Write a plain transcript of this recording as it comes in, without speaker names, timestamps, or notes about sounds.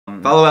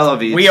Follow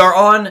LOV. We are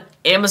on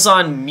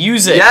Amazon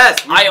Music.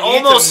 Yes, I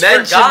almost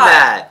mentioned forgot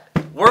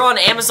that. We're on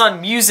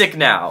Amazon Music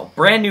now.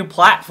 Brand new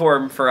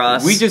platform for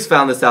us. We just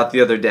found this out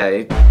the other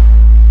day.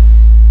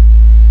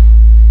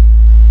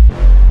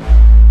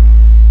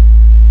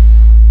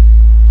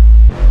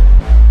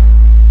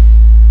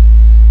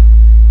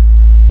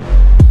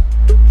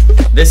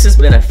 This has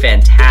been a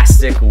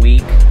fantastic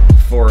week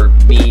for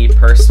me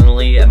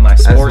personally and my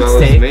sports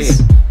takes.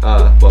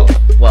 As well as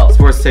me. Well,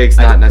 sports takes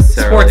not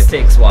necessarily. Sports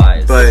takes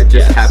wise, but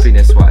just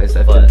happiness wise,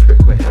 I've been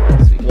quite happy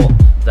this week. Well,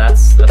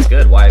 that's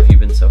good. Why have you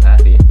been so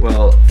happy?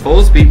 Well,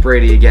 Foles beat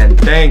Brady again.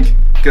 Thank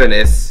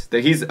goodness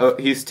that he's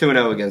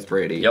 2-0 against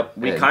Brady. Yep,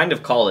 we kind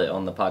of call it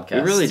on the podcast.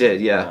 We really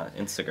did, yeah.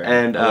 Instagram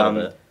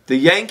and the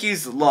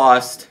Yankees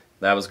lost.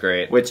 That was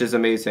great, which is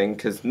amazing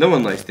because no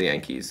one likes the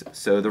Yankees.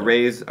 So the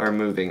Rays are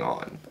moving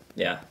on.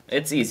 Yeah,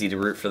 it's easy to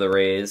root for the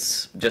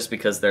Rays just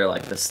because they're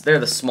like this. They're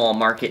the small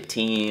market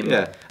team.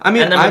 Yeah, I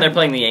mean, and then when they're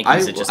playing the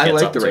Yankees, it just gets I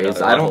like up the to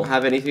Rays. I don't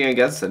have anything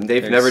against them.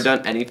 They've never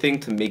done anything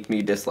to make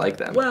me dislike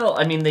them. Well,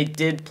 I mean, they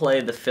did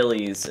play the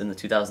Phillies in the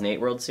 2008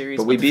 World Series,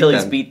 but the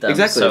Phillies beat them.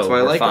 Exactly, so that's why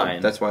I like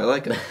them. That's why I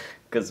like them.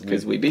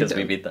 Because we beat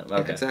them.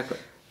 Okay, yeah, exactly.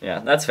 Yeah,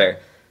 that's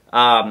fair.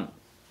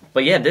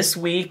 But yeah, this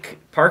week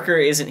Parker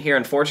isn't here,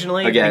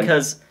 unfortunately,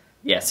 because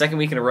second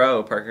week in a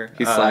row, Parker.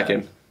 He's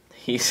slacking.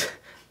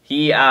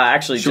 He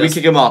actually. Should we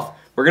kick him off?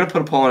 We're gonna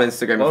put a poll on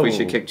Instagram if we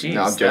should kick. Geez,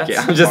 no, I'm joking.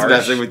 I'm just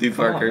messing with you,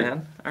 Parker. Come on,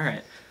 man. All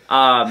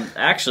right.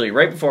 Actually,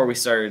 right before we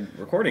started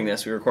recording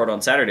this, we record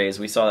on Saturdays.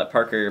 We saw that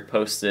Parker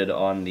posted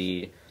on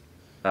the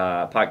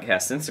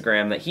podcast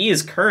Instagram that he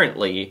is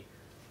currently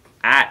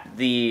at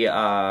the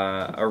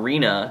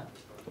arena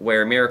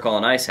where Miracle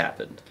on Ice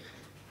happened,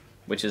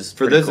 which is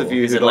for those of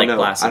you who don't know.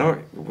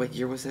 Placid. What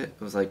year was it?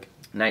 It was like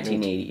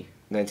 1980.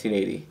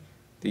 1980.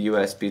 The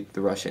U.S. beat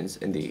the Russians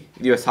in the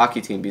U.S.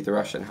 hockey team beat the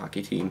Russian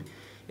hockey team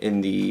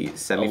in the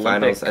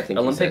semifinals. I think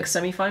Olympic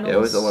semifinals. Yeah, it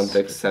was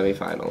Olympic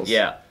semifinals.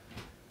 Yeah,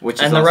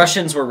 and the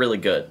Russians were really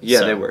good.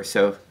 Yeah, they were.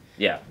 So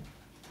yeah,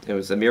 it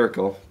was a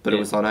miracle, but it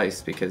was on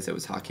ice because it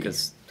was hockey.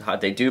 Because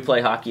they do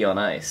play hockey on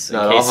ice.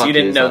 Not in case you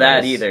didn't know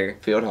that either.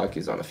 Field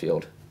hockey's on a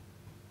field.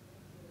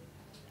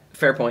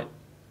 Fair point.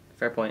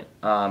 Fair point.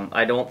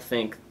 I don't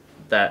think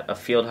that a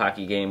field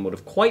hockey game would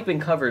have quite been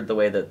covered the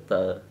way that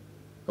the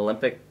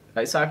Olympic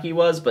ice hockey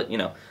was, but we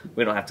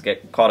don't have to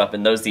get caught up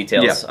in those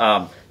details.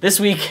 Yeah. This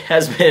week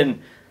has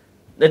been.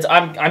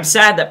 I'm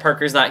sad that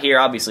Parker's not here,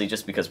 obviously,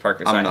 just because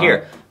Parker's not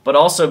here, but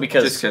also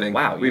because just kidding.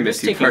 Wow, we you're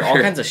miss just you, taking Parker.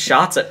 all kinds of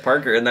shots at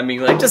Parker and then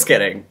being like, just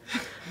kidding.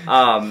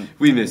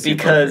 We miss you,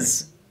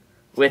 because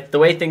with the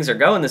way things are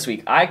going this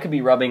week, I could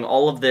be rubbing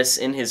all of this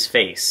in his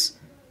face.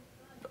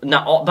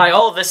 Not by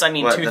all of this, I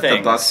mean two things.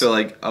 The Bucks are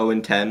like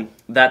 0-10.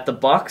 That the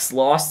Bucks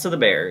lost to the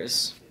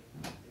Bears.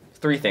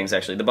 Three things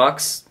actually. The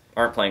Bucks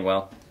aren't playing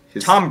well.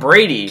 Tom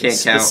Brady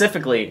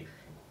specifically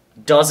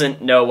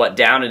doesn't know what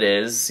down it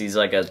is. He's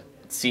like a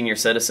senior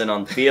citizen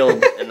on the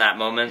field in that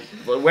moment.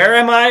 Where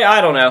am I?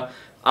 I don't know.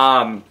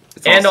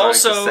 And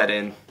also, set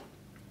in.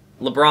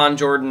 LeBron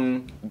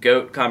Jordan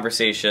GOAT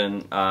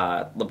conversation.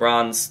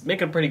 LeBron's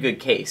making a pretty good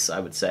case,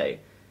 I would say,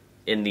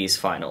 in these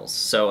finals.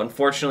 So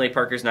unfortunately,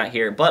 Parker's not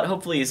here, but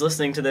hopefully he's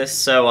listening to this.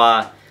 So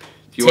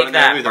if you want to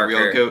know who the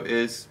real GOAT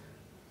is,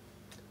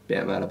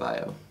 Bam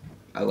Adebayo.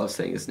 I love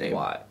saying his name.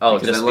 Why? Oh,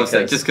 just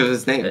because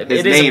his name.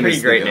 His name is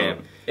a pretty great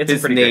name.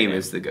 His name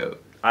is the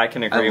GOAT. I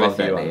can agree with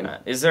you on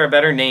that. Is there a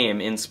better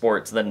name in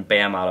sports than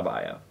Bam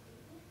Adebayo?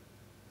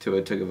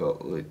 Tua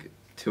Tagovailoa.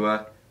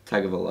 Tua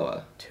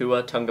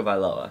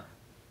Tagovailoa.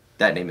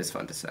 That name is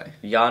fun to say.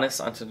 Giannis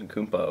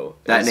Antetokounmpo.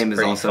 That name is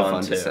also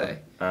fun to say.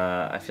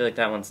 I feel like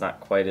that one's not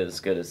quite as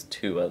good as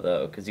Tua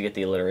though, because you get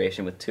the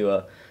alliteration with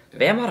Tua.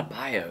 Bam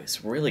Adebayo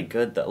is really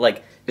good though.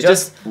 Like it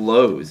just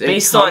flows. It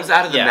comes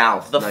out of the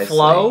mouth. The nicely.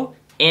 Flow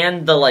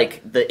and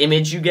the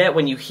image you get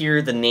when you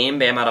hear the name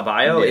Bam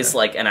Adebayo is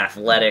like an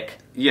athletic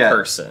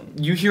person.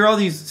 You hear all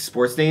these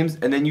sports names,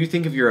 and then you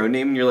think of your own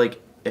name, and you're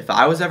like, if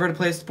I was ever to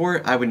play a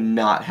sport, I would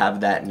not have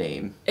that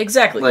name.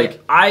 Exactly.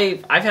 Like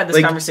I've had this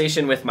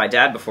conversation with my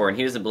dad before, and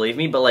he doesn't believe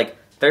me, but like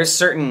there's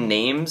certain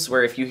names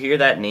where if you hear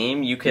that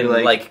name, you can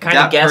like kind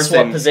of guess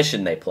what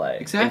position they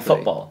play in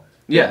football.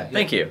 Yeah.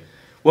 Thank you.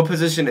 What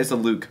position is a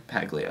Luke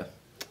Paglia?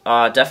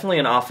 Definitely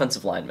an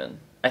offensive lineman.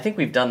 I think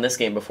we've done this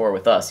game before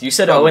with us. You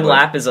said Owen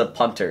Lapp is a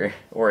punter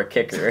or a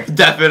kicker.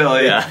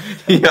 Definitely. Yeah.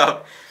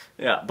 Yep.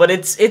 Yeah, but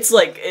it's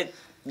like it.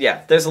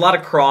 Yeah, there's a lot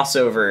of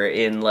crossover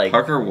in like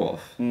Parker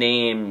Wolf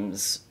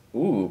names.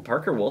 Ooh,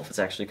 Parker Wolf is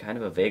actually kind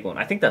of a vague one.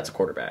 I think that's a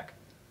quarterback.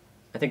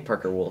 I think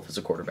Parker Wolf is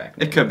a quarterback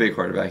name. It could be a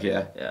quarterback.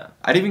 Yeah. Yeah.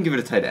 I'd even give it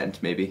a tight end,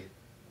 maybe.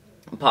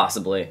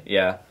 Possibly.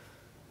 Yeah.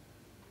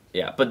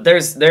 Yeah, but there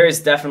is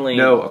definitely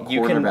a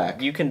quarterback.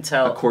 You can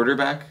tell a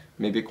quarterback.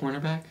 Maybe a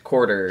cornerback?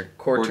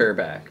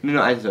 Quarterback.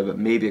 No, I said, but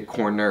maybe a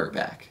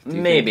cornerback.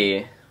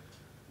 Maybe.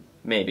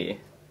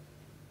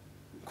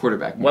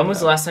 Quarterback. When was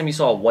the last time you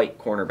saw a white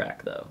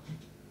cornerback, though?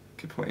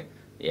 Good point.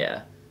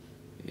 Yeah.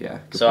 Yeah.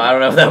 So point. I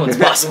don't know if that one's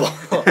possible.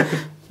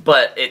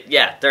 But,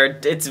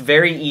 it's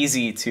very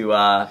easy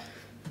to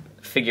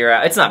figure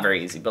out. It's not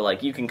very easy, but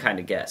like you can kind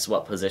of guess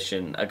what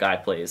position a guy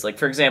plays. Like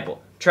for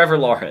example, Trevor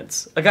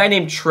Lawrence, a guy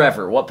named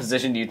Trevor. What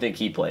position do you think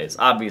he plays?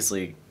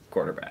 Obviously,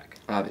 quarterback.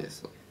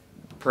 Obviously,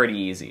 pretty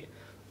easy.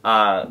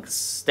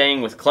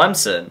 Staying with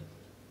Clemson,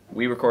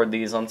 we record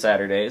these on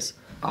Saturdays.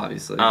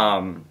 Obviously.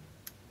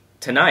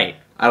 Tonight.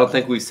 I don't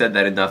think we've said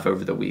that enough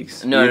over the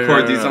weeks. No, we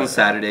record these on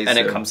Saturdays. And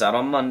it comes out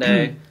on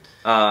Monday.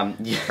 Our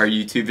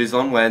YouTube is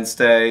on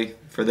Wednesday,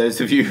 for those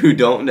of you who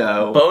don't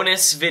know.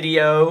 Bonus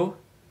video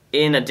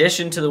in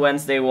addition to the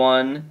Wednesday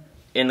one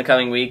in the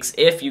coming weeks.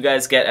 If you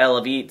guys get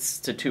Ella Beats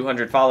to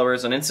 200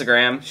 followers on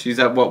Instagram. She's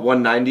at, what,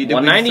 190?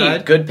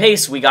 190. Good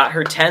pace. We got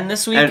her 10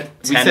 this week. And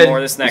 10 more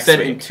this next week.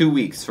 We said in 2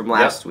 weeks from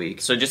last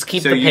week. So just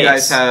keep the pace. So you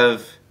guys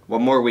have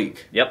one more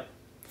week. Yep.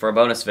 For a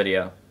bonus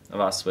video of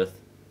us with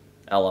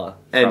Ella.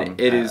 And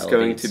it is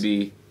going to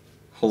be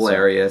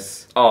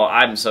hilarious. Oh,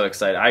 I'm so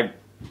excited.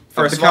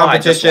 First of all, I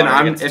just want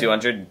to get to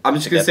 200. I'm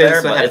just going to say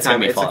this ahead of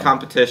time. It's a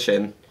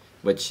competition,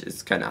 which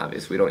is kind of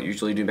obvious. We don't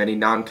usually do many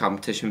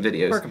non-competition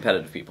videos. We're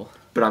competitive people.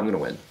 But I'm going to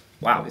win.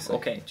 Wow. Obviously.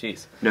 Okay,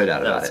 jeez. No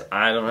doubt about it.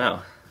 I don't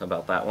know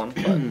about that one,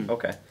 but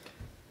okay.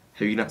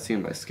 Have you not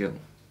seen my skill?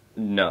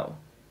 No.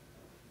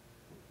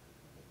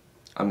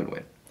 I'm going to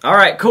win. All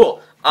right,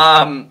 cool.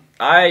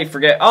 I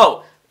forget.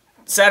 Oh,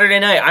 Saturday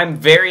night. I'm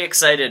very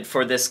excited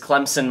for this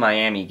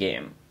Clemson-Miami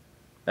game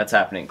that's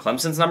happening.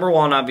 Clemson's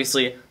 #1,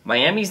 obviously.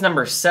 Miami's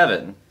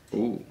 #7.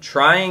 Ooh.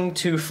 Trying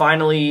to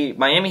finally...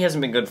 Miami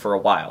hasn't been good for a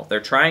while. They're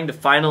trying to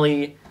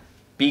finally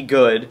be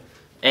good.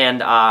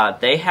 And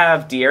they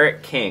have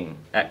De'Aaron King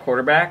at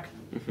quarterback.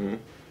 Mm-hmm.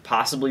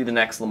 Possibly the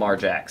next Lamar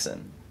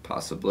Jackson.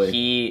 Possibly.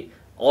 He...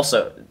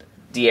 Also,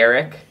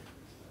 De'Aaron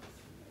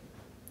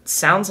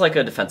sounds like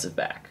a defensive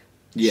back.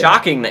 Yeah.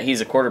 Shocking that he's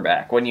a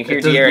quarterback. When you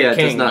hear De'Aaron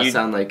King, it does not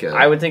sound like a...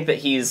 I would think that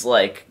he's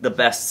like the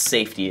best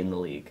safety in the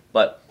league.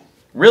 But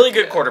really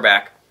good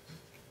quarterback.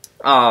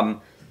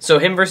 So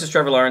him versus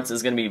Trevor Lawrence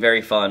is going to be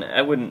very fun.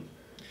 I wouldn't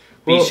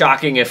be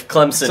shocking if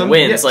Clemson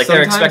wins. Like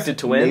they're expected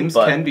to win. Names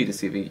but can be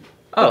deceiving.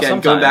 Oh, again,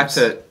 sometimes. Going back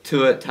to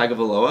Tua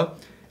Tagovailoa,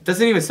 it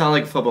doesn't even sound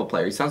like a football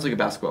player. He sounds like a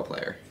basketball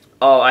player.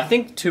 Oh, I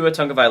think Tua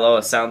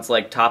Tagovailoa sounds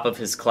like top of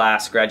his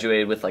class,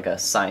 graduated with like a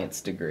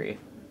science degree.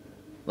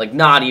 Like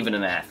not even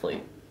an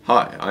athlete.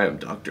 Hi, I am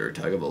Dr.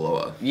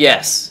 Tagovailoa.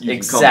 Yes, you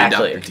exactly. Can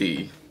call me Dr.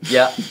 T.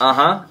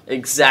 Yeah,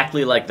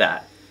 exactly like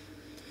that.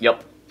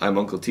 Yep. I'm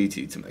Uncle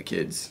TT to my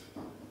kids.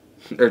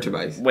 Or to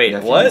my Wait,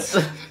 nephews. what?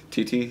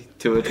 TT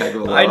to a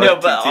Tagovailoa. I know,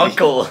 but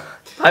Uncle.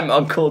 I'm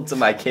uncle to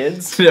my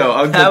kids. No,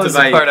 uncle that to was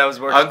my the part I was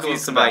more uncle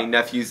to my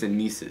nephews and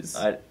nieces.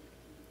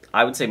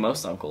 I would say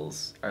most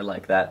uncles are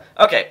like that.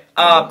 Okay,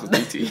 Uncle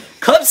TT.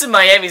 Clemson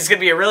Miami is going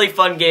to be a really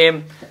fun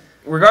game.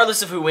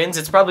 Regardless of who wins,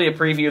 it's probably a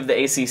preview of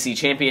the ACC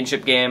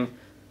championship game.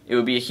 It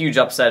would be a huge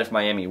upset if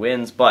Miami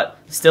wins, but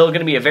still going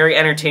to be a very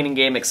entertaining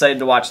game. Excited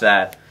to watch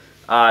that.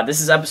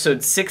 This is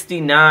episode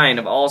 69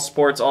 of All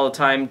Sports All the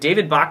Time.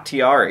 David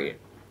Bakhtiari,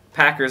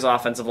 Packers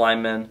offensive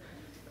lineman,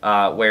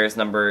 wears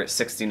number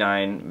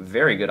 69.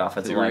 Very good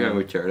offensive lineman. You were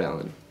going with Jared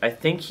Allen. I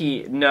think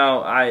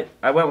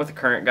I went with the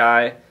current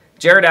guy.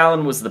 Jared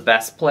Allen was the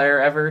best player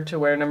ever to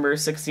wear number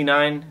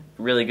 69.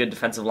 Really good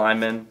defensive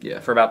lineman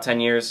for about 10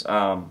 years.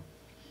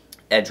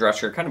 Edge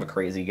rusher, kind of a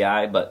crazy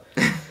guy, but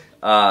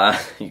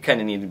you kind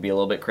of need to be a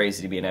little bit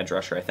crazy to be an edge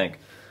rusher, I think.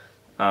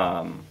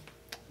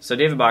 So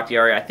David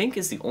Bakhtiari, I think,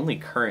 is the only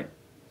current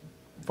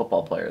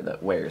football player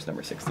that wears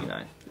number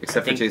 69.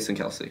 Except for Jason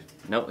Kelce.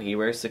 No, he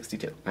wears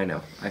 62. I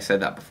know. I said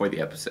that before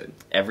the episode.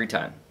 Every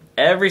time.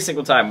 Every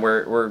single time.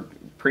 We're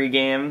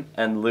pre-game,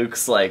 and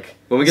Luke's like,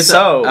 when we get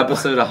to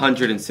episode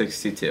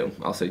 162,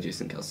 I'll say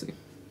Jason Kelce.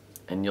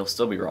 And you'll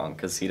still be wrong,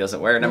 because he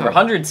doesn't wear number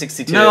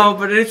 162. No,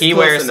 but it's he close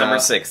wears enough. number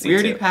 62. We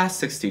already passed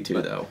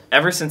 62, though.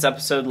 Ever since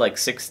episode,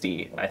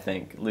 60, I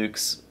think,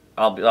 Luke's...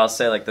 I'll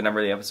say, the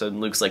number of the episode,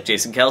 and Luke's like,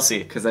 Jason Kelce.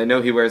 Because I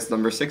know he wears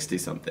number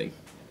 60-something.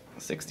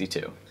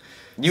 62.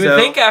 You would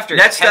think after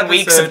 10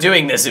 weeks of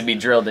doing this, it'd be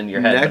drilled into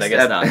your head, but I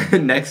guess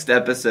not. Next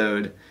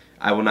episode,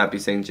 I will not be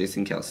saying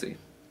Jason Kelce.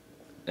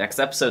 Next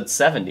episode,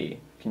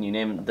 70. Can you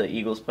name the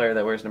Eagles player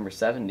that wears number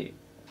 70?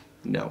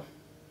 No.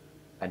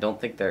 I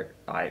don't think there...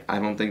 I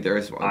don't think there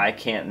is one. I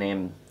can't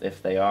name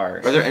if they are.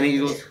 Are there any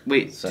Eagles...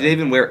 Wait, do they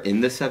even wear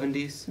in the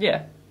 70s?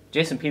 Yeah.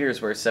 Jason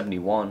Peters wears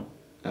 71.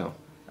 Oh.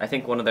 I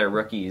think one of their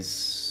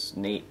rookies,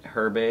 Nate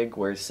Herbig,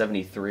 wears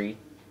 73.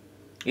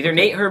 Either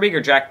Nate Herbig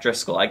or Jack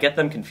Driscoll. I get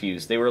them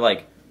confused. They were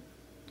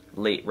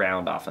late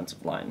round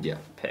offensive line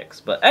picks.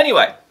 But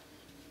anyway,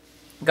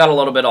 got a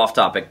little bit off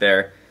topic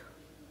there.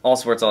 All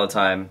sports all the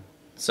time.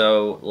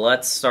 So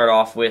let's start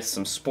off with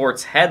some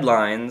sports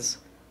headlines.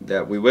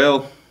 That we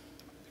will.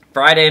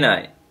 Friday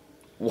night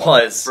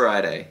was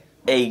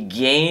a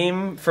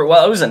game for,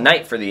 it was a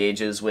night for the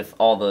ages with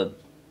all the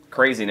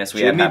craziness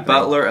we had happening. Jimmy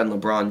Butler and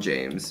LeBron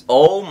James.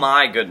 Oh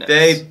my goodness.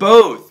 They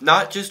both,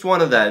 not just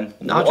one of them,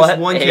 not just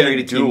one carried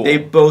a team, they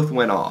both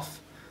went off.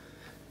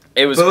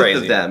 It was both crazy.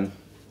 Both of them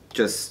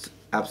just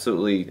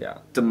absolutely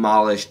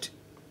demolished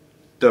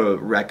the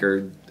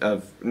record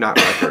of, not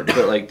record,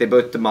 but they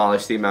both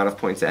demolished the amount of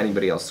points that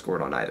anybody else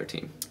scored on either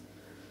team.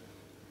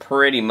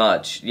 Pretty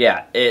much,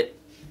 yeah.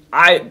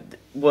 I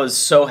was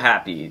so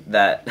happy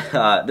that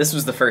this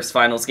was the first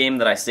finals game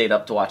that I stayed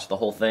up to watch the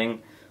whole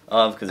thing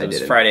of, because it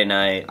was Friday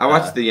night. I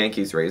watched the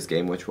Yankees-Rays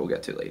game, which we'll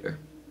get to later.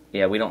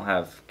 Yeah, we don't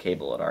have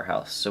cable at our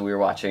house, so we were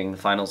watching the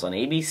finals on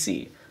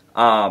ABC.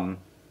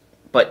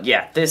 But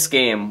yeah, this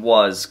game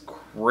was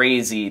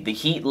crazy. The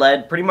Heat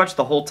led pretty much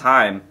the whole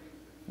time.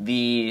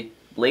 The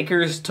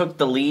Lakers took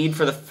the lead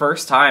for the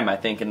first time, I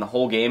think, in the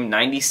whole game,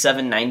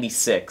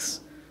 97-96,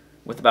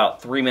 with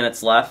about 3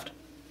 minutes left.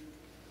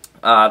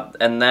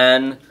 And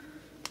then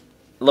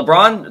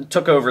LeBron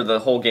took over the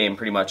whole game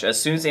pretty much.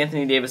 As soon as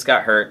Anthony Davis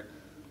got hurt,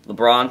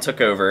 LeBron took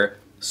over,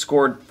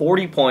 scored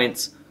 40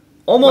 points,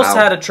 almost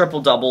had a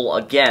triple-double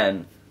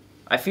again.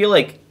 I feel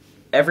like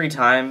every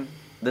time,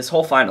 this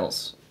whole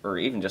finals, or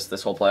even just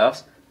this whole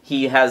playoffs,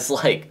 he has,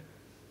 like,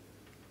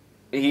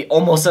 he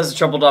almost has a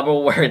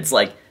triple-double where it's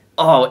like,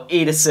 oh,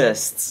 8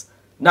 assists,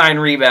 9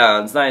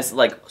 rebounds, nice,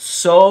 like,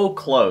 so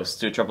close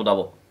to a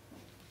triple-double.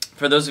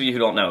 For those of you who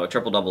don't know, a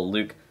triple-double,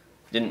 Luke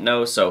didn't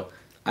know, so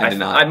I did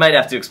not. I might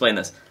have to explain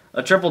this.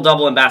 A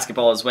triple-double in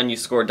basketball is when you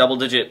score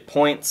double-digit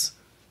points,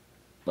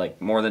 like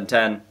more than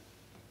 10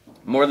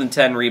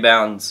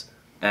 rebounds,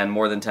 and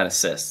more than 10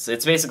 assists.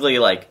 It's basically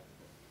like,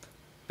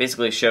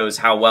 shows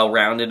how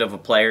well-rounded of a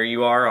player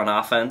you are on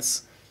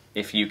offense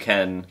if you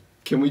can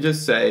we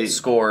just say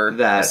score,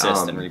 that,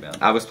 assist, and rebound.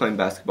 I was playing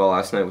basketball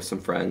last night with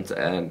some friends,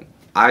 and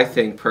I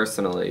think,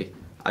 personally,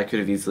 I could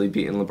have easily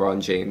beaten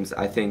LeBron James.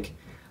 I think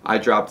I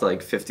dropped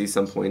like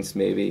 50-some points,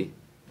 maybe.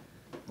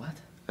 What?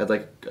 I had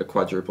like a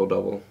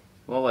quadruple-double.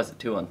 What was it,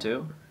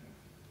 2-on-2?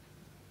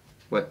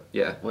 What?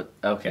 Yeah. What?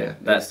 Okay. Yeah,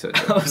 That's.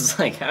 I was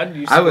like, how did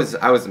you? I was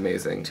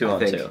amazing.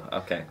 2-on-2.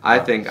 Okay. I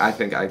think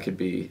I could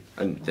be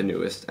the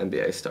newest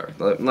NBA star.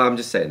 No, I'm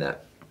just saying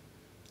that.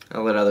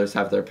 I'll let others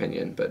have their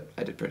opinion, but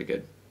I did pretty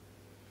good.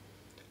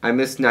 I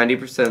missed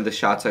 90% of the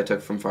shots I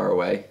took from far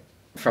away.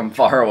 From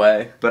far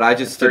away. But I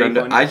just stood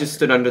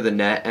under the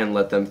net and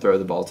let them throw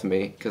the ball to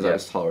me because I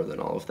was taller than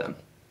all of them.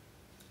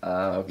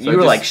 So you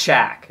were like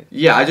Shaq.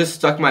 Yeah, I just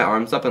stuck my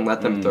arms up and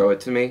let them throw it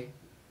to me,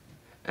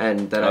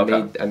 and then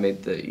I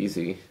made the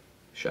easy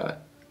shot.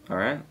 All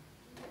right.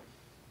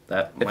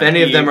 If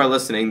any of them are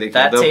listening, they'll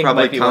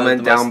probably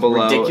comment down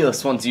below.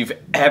 Ridiculous ones you've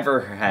ever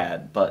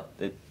had, but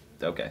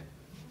okay.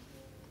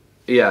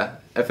 Yeah,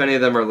 if any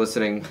of them are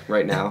listening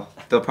right now,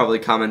 they'll probably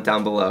comment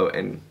down below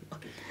and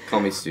call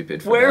me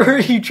stupid. Where were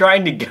you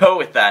trying to go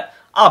with that?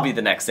 I'll be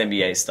the next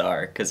NBA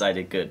star because I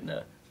did good in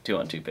a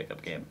 2-on-2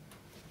 pickup game.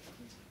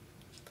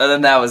 And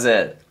then that was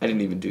it. I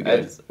didn't even do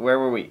good. Where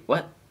were we?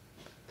 What?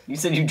 You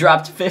said you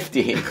dropped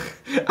 50.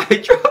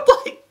 I dropped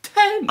like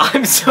 10.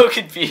 I'm so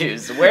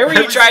confused. Where were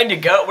you trying to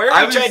go? Where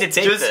were you trying to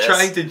take this? I was just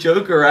trying to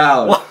joke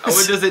around.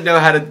 Owen doesn't know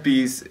how to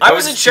be. I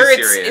wasn't sure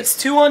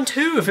it's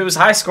 2-on-2. If it was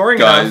high scoring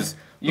guys,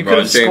 you could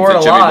have James scored and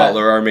a Jimmy lot.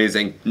 Butler are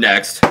amazing.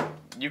 Next.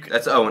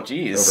 That's Owen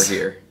over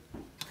here.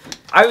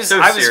 I was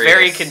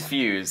very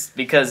confused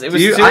because it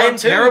was 2-on-2. I am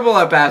terrible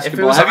at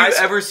basketball. Have you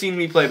ever seen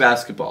me play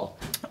basketball?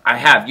 I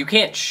have. You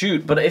can't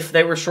shoot, but if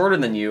they were shorter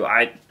than you,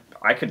 I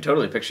could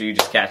totally picture you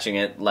just catching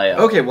it layup.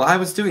 Okay, well I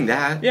was doing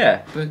that.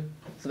 Yeah, but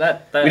so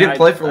that we didn't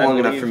play for long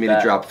enough for me to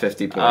drop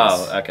 50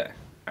 points. Oh, okay,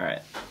 all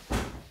right.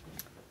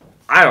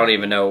 I don't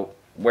even know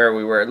where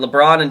we were.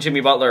 LeBron and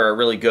Jimmy Butler are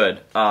really good,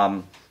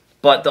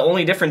 but the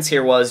only difference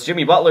here was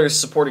Jimmy Butler's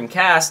supporting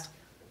cast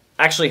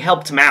actually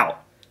helped him out.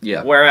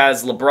 Yeah.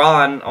 Whereas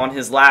LeBron, on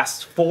his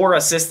last 4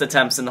 assist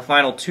attempts in the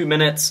final 2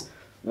 minutes,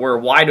 were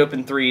wide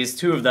open threes,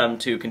 2 of them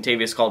to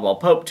Kentavious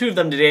Caldwell-Pope, 2 of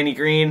them to Danny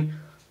Green.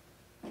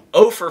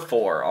 0 for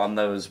 4 on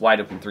those wide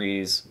open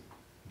threes.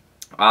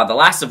 The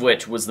last of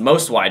which was the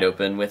most wide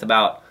open with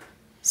about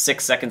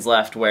 6 seconds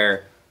left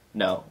where,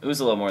 no, it was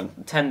a little more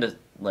than 10 to,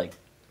 like,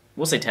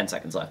 we'll say 10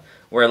 seconds left,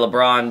 where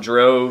LeBron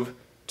drove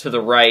to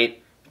the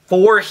right,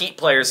 4 Heat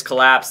players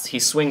collapsed, he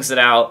swings it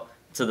out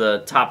to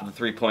the top of the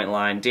three-point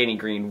line, Danny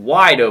Green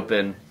wide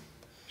open,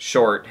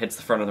 short, hits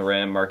the front of the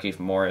rim, Markieff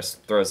Morris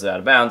throws it out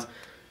of bounds.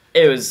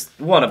 It was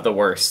one of the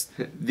worst.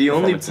 The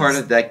only part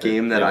of that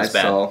game that I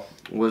saw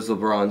was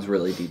LeBron's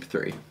really deep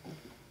three.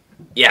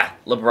 Yeah,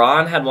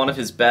 LeBron had one of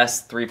his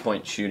best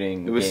three-point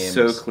shooting games. It was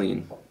so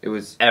clean. It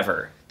was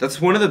ever. That's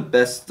one of the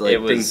best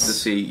things to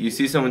see. You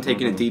see someone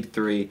taking a deep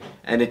three,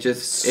 and it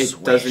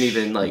doesn't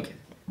even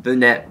the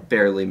net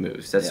barely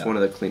moves. That's one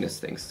of the cleanest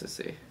things to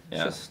see.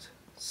 Yeah. Just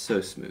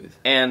so smooth.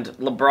 And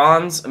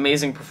LeBron's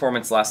amazing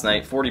performance last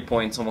night, 40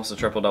 points, almost a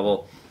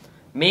triple-double,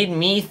 made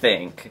me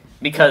think,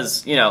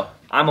 because, you know,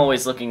 I'm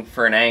always looking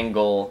for an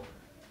angle,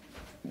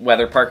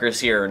 whether Parker's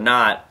here or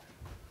not,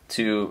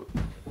 to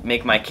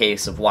make my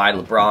case of why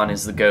LeBron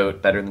is the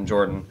GOAT, better than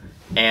Jordan.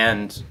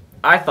 And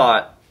I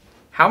thought,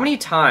 how many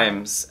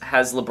times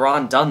has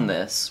LeBron done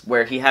this,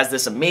 where he has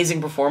this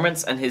amazing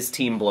performance and his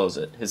team blows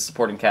it, his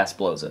supporting cast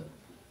blows it?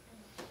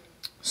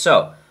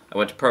 So, I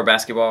went to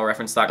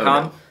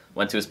ProBasketballReference.com,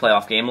 went to his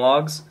playoff game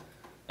logs,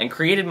 and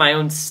created my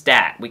own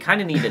stat. We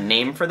kind of need a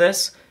name for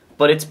this,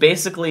 but it's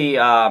basically,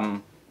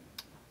 to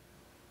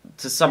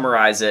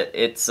summarize it,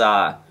 it's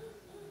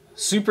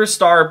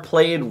superstar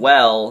played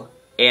well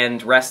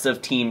and rest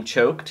of team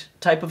choked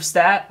type of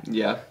stat.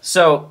 Yeah.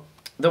 So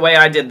the way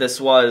I did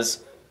this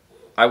was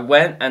I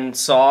went and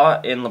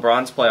saw in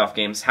LeBron's playoff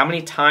games how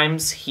many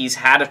times he's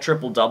had a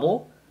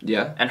triple-double.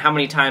 Yeah. And how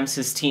many times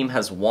his team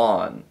has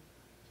won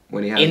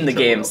when he has in the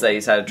games that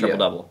he's had a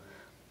triple-double.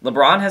 Yeah.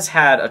 LeBron has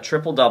had a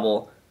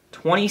triple-double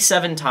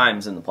 27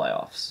 times in the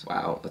playoffs.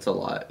 Wow, that's a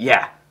lot.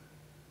 Yeah.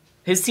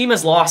 His team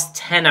has lost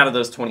 10 out of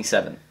those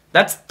 27.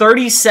 That's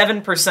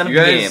 37% of the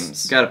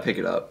games. You got to pick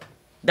it up.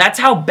 That's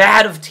how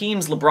bad of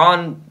teams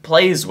LeBron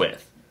plays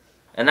with.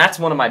 And that's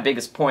one of my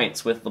biggest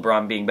points with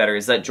LeBron being better,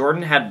 is that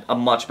Jordan had a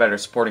much better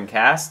supporting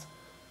cast.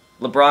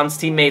 LeBron's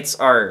teammates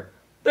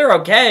they're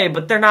okay,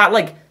 but they're not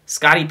like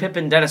Scottie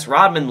Pippen, Dennis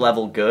Rodman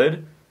level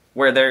good,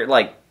 where they're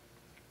like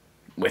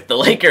with the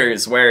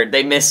Lakers, where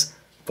they miss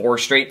 4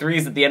 straight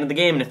threes at the end of the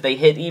game, and if they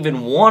hit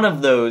even one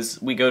of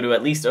those, we go to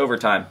at least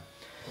overtime.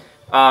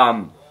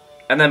 And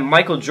then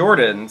Michael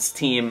Jordan's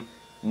team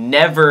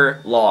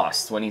never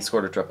lost when he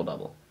scored a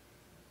triple-double.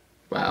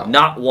 Wow.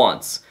 Not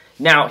once.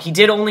 Now, he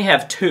did only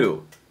have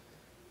 2,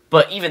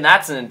 but even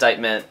that's an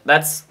indictment.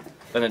 That's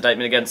an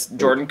indictment against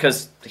Jordan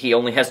because he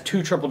only has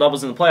 2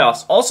 triple-doubles in the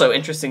playoffs. Also,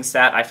 interesting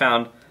stat I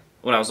found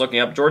when I was looking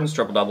up Jordan's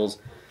triple-doubles.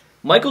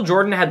 Michael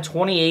Jordan had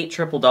 28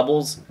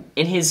 triple-doubles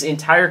in his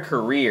entire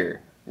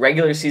career,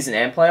 regular season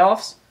and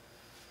playoffs.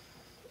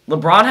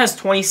 LeBron has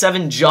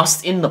 27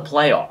 just in the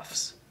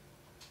playoffs.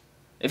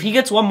 If he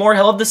gets one more,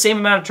 he'll have the same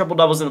amount of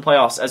triple-doubles in the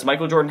playoffs as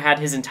Michael Jordan had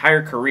his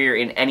entire career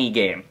in any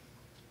game.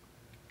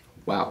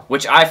 Wow.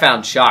 Which I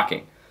found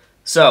shocking.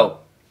 So,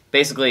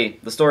 basically,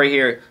 the story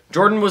here,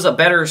 Jordan was a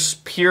better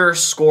pure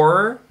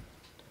scorer,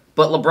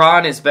 but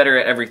LeBron is better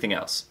at everything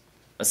else.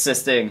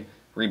 Assisting,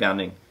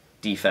 rebounding,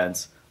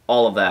 defense,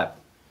 all of that.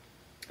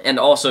 And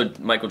also,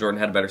 Michael Jordan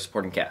had a better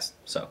supporting cast.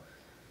 So,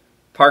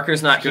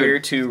 Parker's not here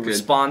to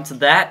respond to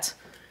that.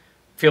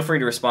 Feel free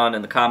to respond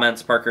in the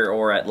comments, Parker,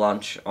 or at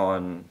lunch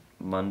on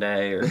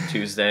Monday or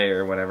Tuesday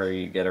or whenever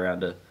you get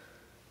around to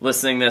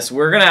listening to this.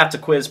 We're going to have to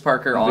quiz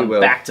Parker on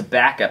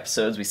back-to-back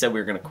episodes. We said we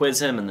were going to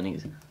quiz him, and then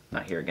he's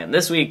not here again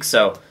this week.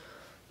 So, he's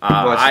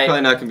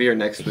probably not going to be here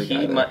next week.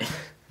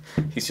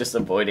 He's just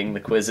avoiding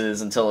the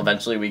quizzes until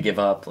eventually we give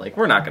up. Like,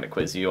 we're not going to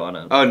quiz you on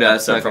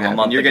that's not from a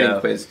month ago. You're getting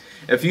quizzed.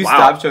 If you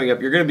stop showing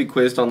up, you're going to be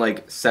quizzed on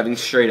like 7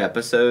 straight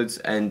episodes,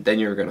 and then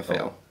you're going to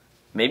fail.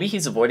 Maybe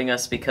he's avoiding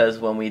us because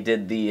when we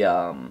did the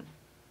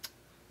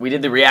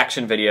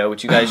reaction video,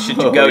 which you guys should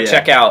go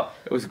check out.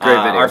 It was a great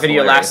video. Our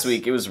video last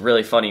week, it was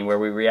really funny, where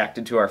we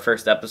reacted to our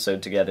first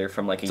episode together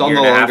from like a year and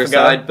a half ago. It's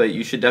on the longer side, but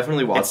you should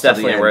definitely watch it. It's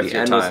definitely worth your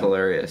time. The end was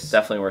hilarious.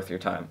 Definitely worth your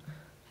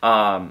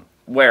time.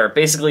 Where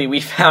basically we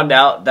found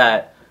out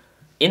that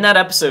in that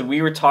episode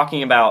we were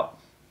talking about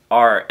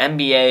our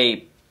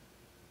NBA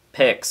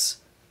picks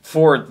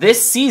for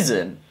this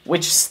season,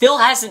 which still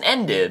hasn't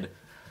ended.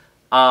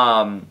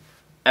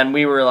 And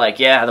we were like,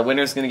 yeah, the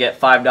winner's going to get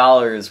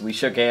 $5. We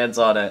shook hands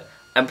on it.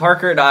 And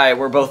Parker and I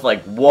were both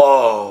like,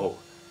 whoa,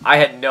 I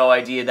had no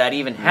idea that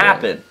even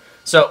happened.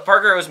 So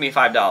Parker owes me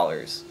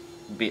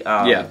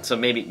 $5. So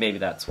maybe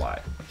that's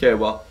why. Okay,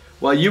 well,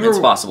 while you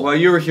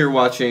were here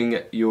watching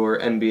your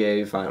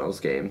NBA Finals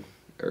game,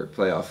 or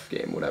playoff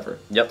game, whatever.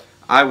 Yep.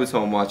 I was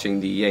home watching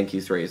the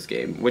Yankees-Rays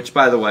game, which,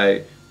 by the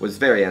way, was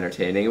very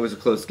entertaining. It was a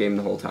close game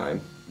the whole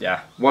time.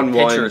 Yeah.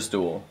 1-1. Pitcher's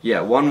duel. Yeah,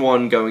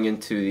 1-1 going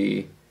into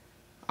the...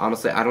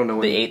 Honestly, I don't know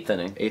when... The 8th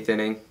inning. 8th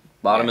inning.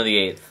 Bottom of the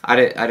 8th. I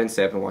didn't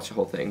stay up and watch the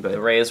whole thing, but...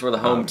 The Rays were the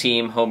home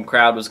team. Home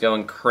crowd was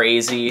going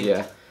crazy.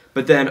 Yeah.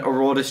 But then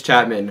Aroldis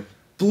Chapman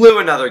blew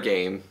another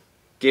game.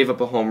 Gave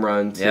up a home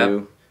run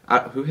to...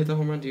 who hit the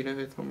home run? Do you know who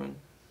hit the home run?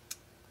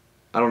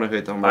 I don't know who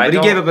hit the home run, but he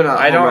gave up another home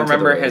run. I don't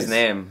remember his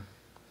name.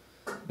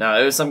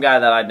 No, it was some guy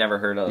that I'd never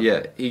heard of.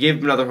 Yeah, he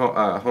gave another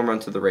home run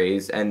to the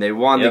Rays, and they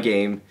won the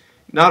game.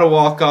 Not a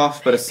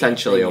walk-off, but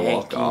essentially a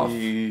walk-off.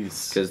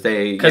 Because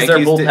their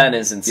bullpen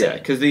is insane. Yeah,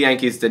 because the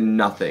Yankees did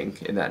nothing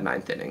in that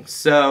 9th inning.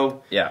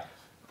 So yeah,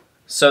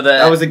 so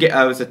that was a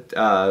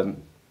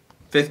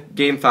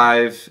game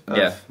 5.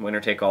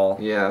 Winner take all.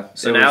 Yeah.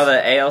 So now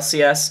the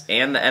ALCS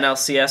and the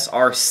NLCS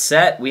are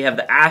set. We have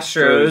the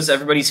Astros,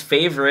 everybody's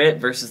favorite,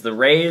 versus the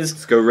Rays.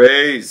 Let's go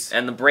Rays.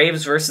 And the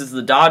Braves versus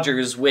the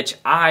Dodgers, which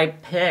I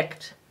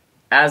picked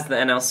as the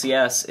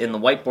NLCS in the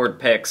whiteboard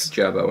picks. Good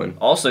job, Owen.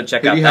 Also,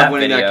 check out that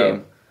video. That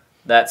game?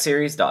 That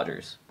series,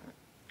 Dodgers.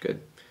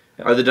 Good.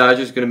 Yep. Are the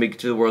Dodgers going to make it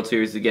to the World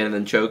Series again and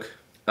then choke?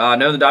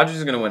 No, the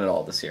Dodgers are going to win it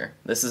all this year.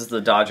 This is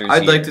the Dodgers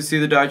I'd like to see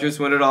the Dodgers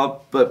win it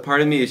all, but part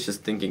of me is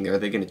just thinking, are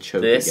they going to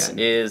choke again? This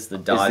is the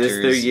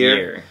Dodgers' their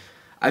year?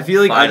 I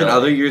feel like in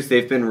other years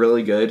they've been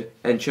really good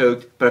and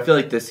choked, but I feel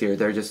like this year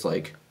they're just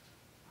like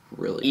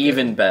really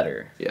even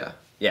better. Yeah.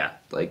 Yeah.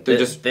 Like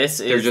this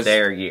is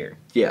their year.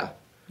 Yeah.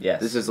 Yes.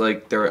 This is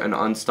like they're an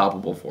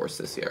unstoppable force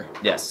this year.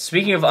 Yes.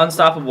 Speaking of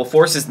unstoppable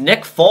forces,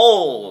 Nick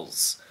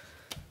Foles.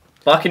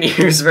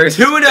 Buccaneers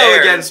versus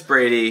 2-0 against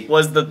Brady.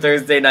 Was the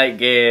Thursday night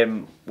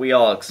game. We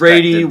all expected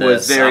Brady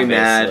was very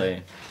obviously.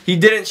 mad. He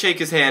didn't shake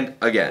his hand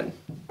again.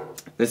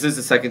 This is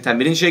the second time.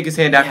 He didn't shake his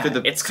hand after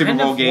the Super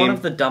Bowl game. It's one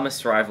of the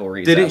dumbest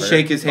rivalries Didn't ever,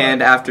 shake his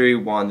hand after he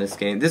won this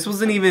game. This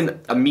wasn't even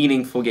a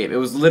meaningful game. It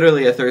was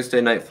literally a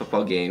Thursday night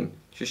football game.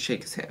 Just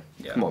shake his hand.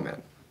 Yeah. Come on,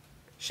 man.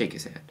 Shake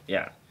his hand.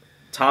 Yeah.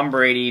 Tom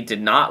Brady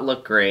did not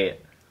look great.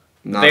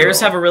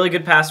 Bears have a really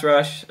good pass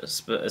rush,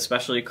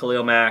 especially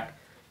Khalil Mack.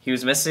 He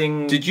was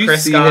missing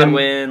Chris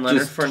Godwin,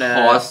 Leonard Fournette.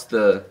 Toss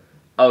the...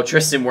 Oh,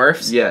 Tristan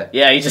Wirfs? Yeah.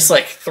 Yeah, he just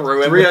like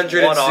threw him with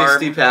one arm.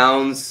 360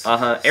 pounds.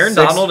 Aaron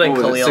Donald and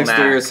Khalil Mack.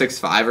 6'3" or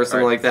 6'5" or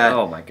something like that.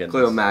 Oh my goodness.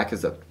 Khalil Mack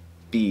is a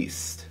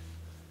beast.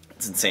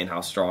 It's insane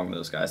how strong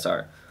those guys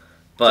are.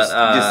 But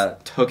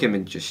just took him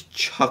and just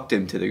chucked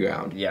him to the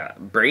ground. Yeah.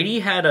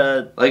 Brady had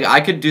a... Like, I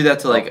could do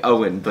that to, like,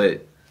 Owen,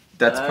 but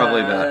that's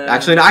probably bad.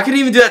 Actually, no, I could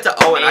even do that to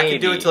Owen. Maybe. I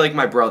could do it to, like,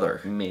 my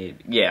brother.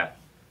 Maybe. Yeah.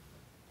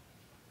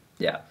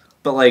 Yeah.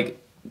 But,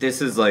 like,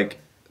 this is, like,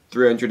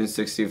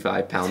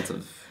 365 pounds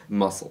of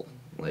muscle.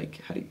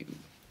 Like, how do you...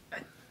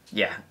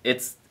 Yeah,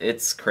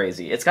 it's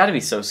crazy. It's got to be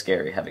so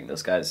scary having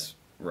those guys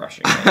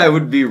rushing. I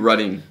would be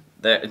running.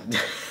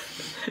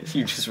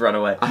 You just run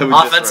away.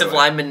 Offensive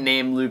lineman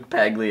named Luke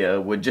Paglia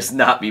would just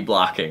not be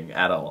blocking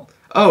at all.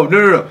 Oh,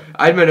 no.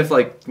 I meant if,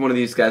 like, one of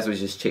these guys was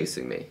just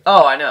chasing me.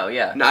 Oh, I know,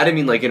 yeah. No, I didn't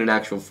mean, like, in an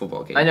actual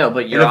football game. I know,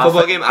 but in a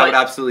football game, I would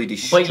absolutely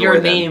destroy them. But your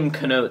them. name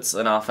connotes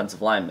an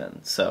offensive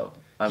lineman, so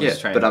I was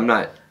trying but I'm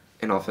not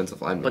an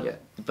offensive lineman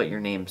yet. But your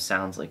name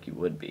sounds like you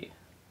would be.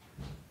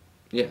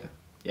 Yeah.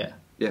 Yeah.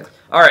 Yeah.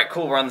 All right,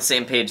 cool. We're on the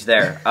same page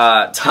there.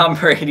 Tom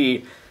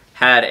Brady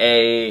had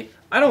I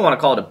don't want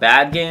to call it a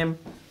bad game,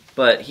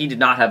 but he did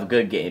not have a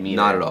good game either.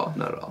 Not at all.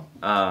 Not at all.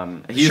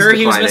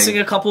 He was missing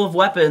a couple of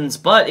weapons,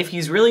 but if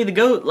he's really the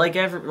GOAT, like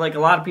a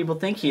lot of people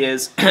think he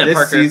is, this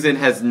Parker, season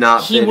has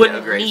not been a great season. He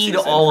wouldn't need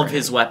all of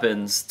his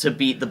weapons to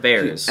beat the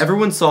Bears.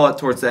 Everyone saw it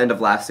towards the end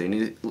of last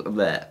season.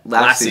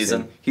 Last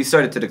season. He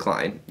started to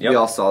decline. Yep. We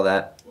all saw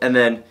that. And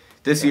then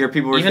this year,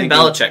 people were thinking... Even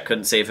Belichick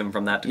couldn't save him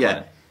from that decline.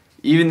 Yeah.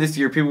 Even this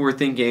year, people were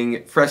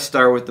thinking, fresh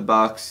start with the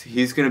Bucs.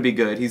 He's going to be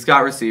good. He's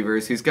got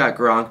receivers. He's got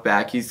Gronk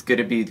back. He's going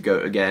to be the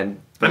GOAT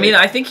again. But I mean,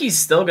 I think he's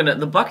still going to...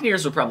 The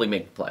Buccaneers will probably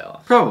make the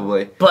playoff.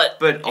 Probably. But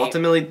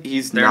ultimately,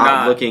 he's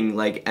not looking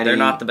like any they're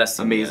not the best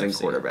amazing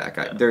quarterback.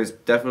 Yeah. There's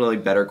definitely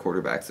better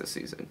quarterbacks this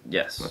season.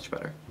 Yes. Much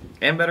better.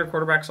 And better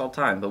quarterbacks all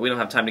time, but we don't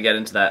have time to get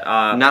into that.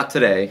 Not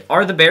today.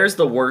 Are the Bears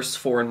the worst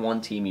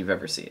 4-1 team you've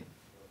ever seen?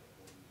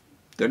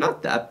 They're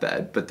not that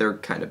bad, but they're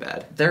kind of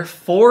bad. They're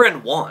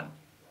 4-1.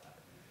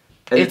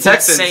 And the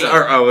Texans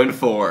are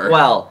 0-4.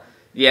 Well,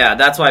 yeah,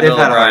 that's why Bill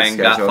O'Brien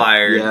got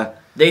fired. Yeah.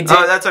 They did.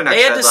 That's our next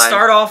They had to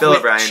start off with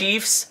O'Brien.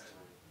 Chiefs,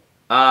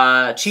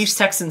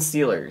 Texans,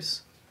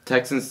 Steelers.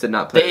 Texans did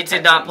not play. They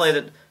did not play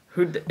the.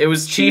 It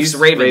was Chiefs,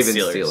 Ravens,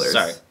 Steelers.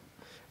 Sorry.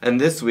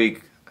 And this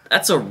week,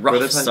 that's a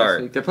rough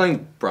start. They're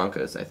playing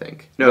Broncos, I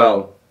think.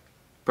 No,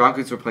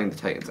 Broncos were playing the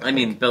Titans. I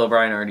mean, Bill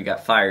O'Brien already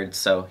got fired,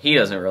 so he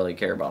doesn't really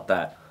care about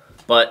that.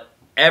 But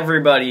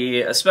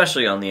everybody,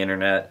 especially on the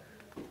internet,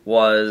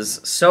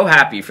 was so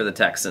happy for the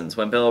Texans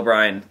when Bill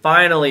O'Brien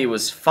finally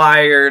was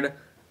fired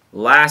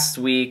last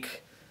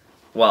week.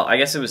 Well, I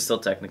guess it was still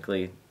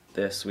technically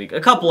this week.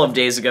 A couple of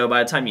days ago.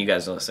 By the time you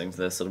guys are listening to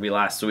this, it'll be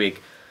last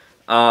week.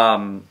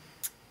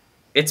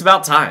 It's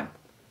about time.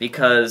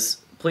 Because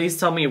please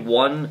tell me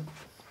one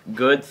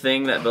good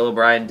thing that Bill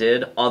O'Brien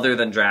did other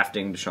than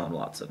drafting Deshaun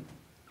Watson.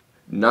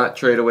 Not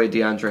trade away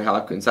DeAndre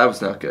Hopkins. That was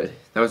not good.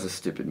 That was a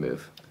stupid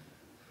move.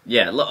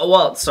 Yeah,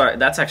 well, sorry,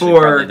 that's actually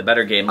probably the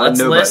better game.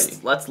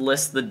 Let's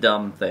list the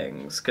dumb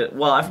things.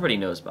 Well, everybody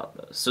knows about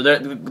those. So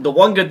the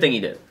one good thing he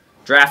did,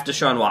 draft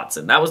Deshaun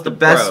Watson. That was the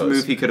best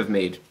move he could have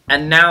made.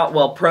 And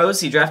now, pros,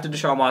 he drafted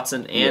Deshaun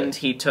Watson, and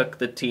he took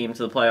the team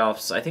to the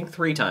playoffs, I think,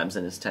 3 times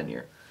in his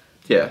tenure.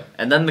 Yeah.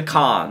 And then the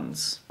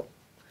cons.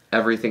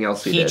 Everything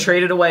else he did. He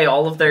traded away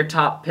all of their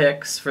top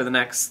picks for the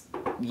next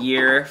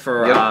year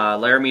for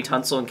Laramie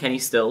Tunsil and Kenny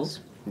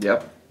Stills.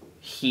 Yep.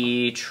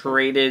 He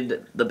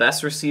traded the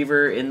best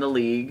receiver in the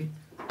league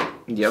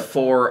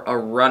for a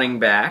running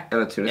back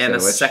and a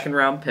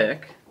second-round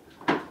pick.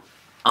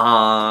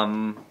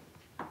 What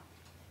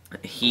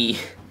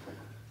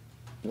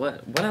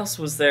else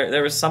was there?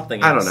 There was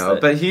something else. I don't know,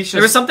 but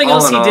there was something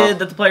else he did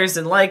that the players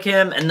didn't like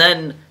him, and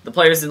then the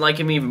players didn't like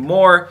him even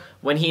more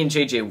when he and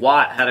JJ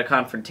Watt had a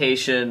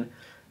confrontation.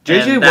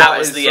 JJ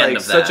Watt is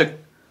like such a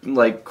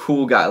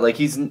cool guy. Like,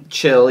 he's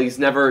chill. He's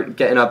never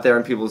getting up there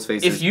in people's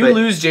faces. If you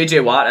lose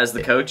JJ Watt as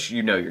the coach,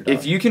 you know you're done.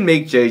 If you can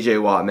make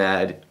JJ Watt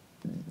mad,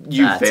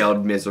 you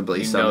failed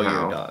miserably somehow.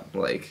 Know you're done.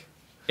 Like,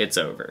 it's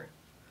over.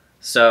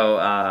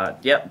 So,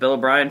 Bill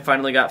O'Brien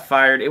finally got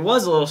fired. It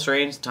was a little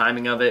strange, the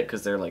timing of it,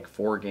 because they're like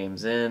 4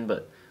 games in,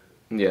 but...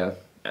 Yeah.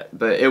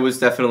 But it was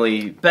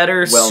definitely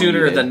better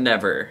sooner than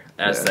never,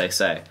 as they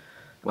say.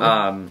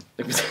 Well,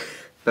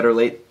 better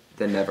late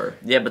than never.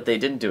 Yeah, but they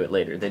didn't do it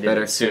later. They did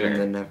it sooner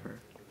than never.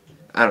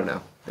 I don't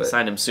know. They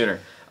signed him sooner.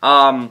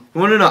 Well,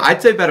 no.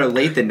 I'd say better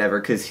late than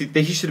never, because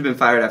he should have been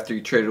fired after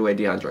he traded away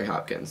DeAndre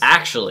Hopkins.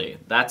 Actually,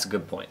 that's a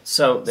good point.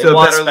 So it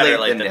was better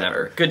late than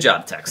never. Good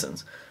job,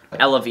 Texans.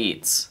 Ella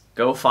Veets.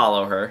 Go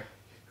follow her.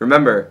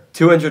 Remember,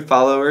 200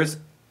 followers.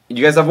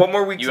 You guys have 1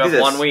 more week to do this.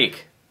 You have 1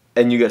 week.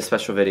 and you get a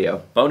special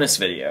video. Bonus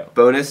video.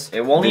 Bonus.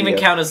 It won't video. even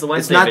count as the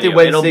Wednesday video. It's not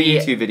video. the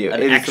Wednesday YouTube video.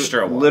 An It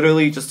extra is one.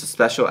 literally just a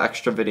special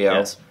extra video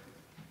Yes.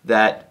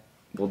 that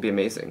will be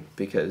amazing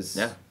because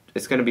Yeah.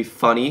 it's going to be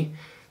funny.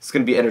 It's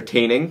going to be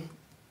entertaining.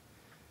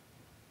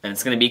 And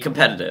it's going to be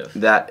competitive.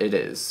 That it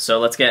is. So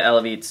let's get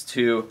Elevates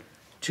to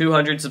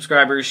 200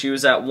 subscribers. She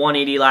was at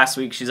 180 last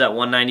week. She's at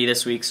 190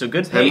 this week. So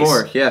good 10 pace.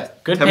 more, yeah.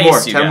 Good 10 pace, more,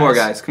 you 10 more,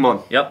 guys. guys. Come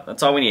on. Yep,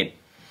 that's all we need.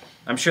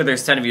 I'm sure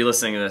there's 10 of you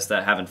listening to this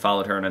that haven't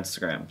followed her on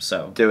Instagram.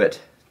 So Do it.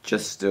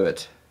 Just do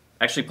it.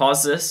 actually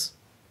pause this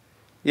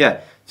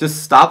Yeah.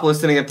 Just stop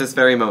listening at this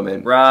very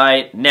moment.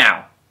 right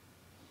now.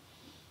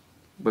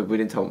 But we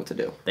didn't tell them what to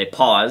do. They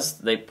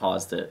paused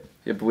it.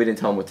 Yeah, but we didn't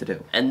tell them what to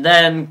do. And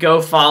then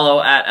go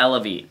follow at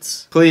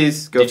Elevates.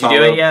 Please go Did follow. you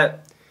do it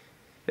yet?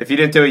 If you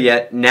didn't do it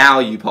yet, now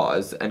you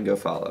pause and go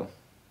follow.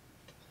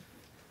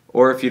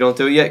 Or if you don't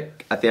do it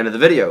yet, at the end of the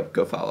video,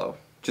 go follow.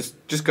 Just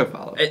go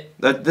follow.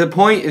 The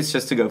point is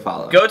just to go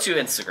follow. Go to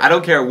Instagram. I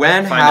don't care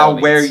when, Find how,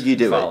 Elevates. where you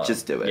do Follow. it.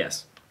 Just do it.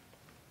 Yes.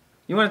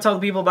 You want to tell the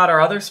people about our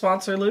other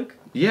sponsor, Luke?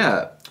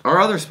 Yeah. Our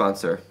other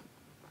sponsor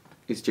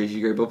is JG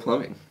Graybill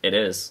Plumbing. It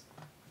is.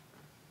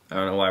 I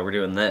don't know why we're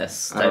doing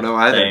this. I don't know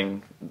either.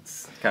 Thing.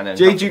 It's kind of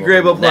JG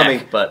Graybill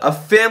Plumbing, but a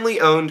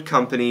family-owned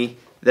company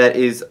that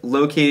is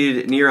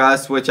located near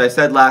us, which I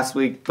said last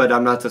week, but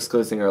I'm not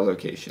disclosing our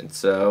location.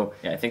 So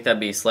yeah, I think that'd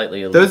be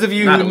slightly illegal. those of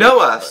you Not who illegal,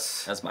 know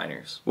us as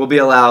minors will be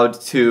allowed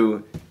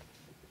to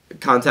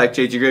contact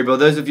JG Graybill.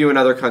 Those of you in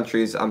other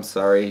countries, I'm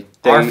sorry.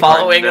 Are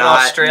following in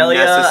not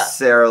Australia.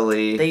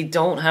 Necessarily. They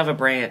don't have a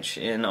branch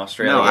in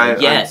Australia No,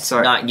 I'm yet.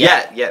 sorry. Not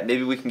yet. Yet.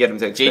 Maybe we can get them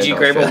to expand JG to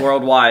Graybill Australia.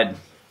 Worldwide.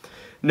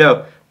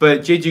 No,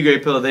 but JG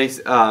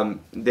Graybill,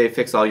 they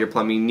fix all your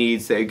plumbing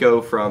needs. They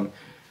go from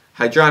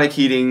hydronic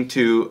heating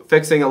to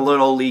fixing a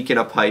little leak in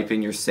a pipe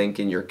in your sink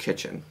in your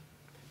kitchen.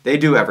 They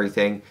do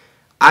everything.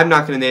 I'm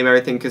not going to name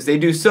everything because they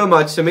do so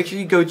much, so make sure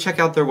you go check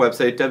out their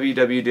website,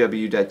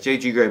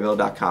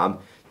 www.jggraybill.com,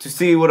 to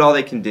see what all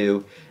they can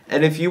do.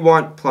 And if you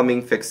want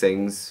plumbing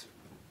fixings,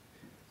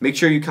 make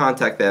sure you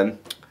contact them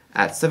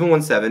at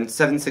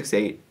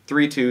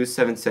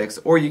 717-768-3276,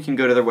 or you can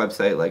go to their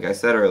website, like I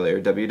said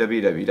earlier,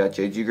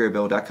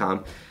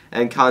 www.jggraybill.com,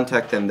 and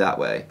contact them that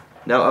way.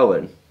 Now,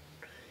 Owen,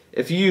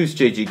 if you use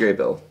JG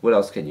Graybill, what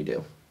else can you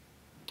do?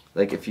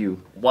 Like if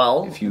you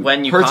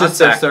when you purchase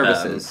their contact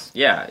services.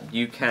 them, yeah,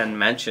 you can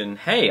mention,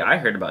 hey, I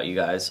heard about you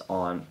guys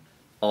on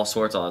All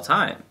Sorts All the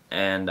Time,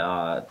 and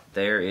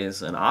there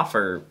is an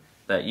offer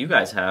that you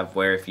guys have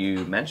where if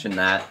you mention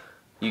that,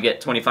 you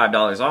get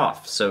 $25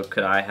 off. So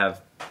could I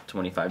have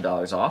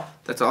 $25 off?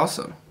 That's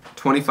awesome.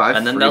 $25,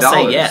 and then $3. they'll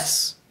say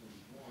yes.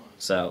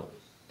 So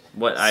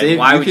why Save-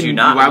 would you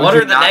not? why would What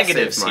you are the not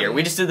negatives save here? money?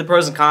 We just did the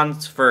pros and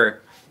cons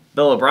for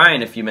Bill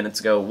O'Brien a few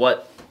minutes ago.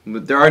 What?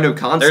 There are no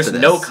cons There's to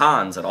this. no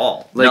cons at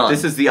all. Like, None.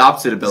 this is the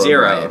opposite of Bill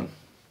Zero. O'Brien.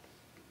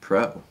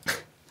 Pro.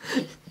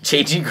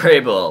 JG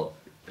Graybill,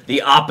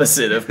 the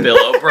opposite of Bill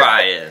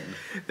O'Brien.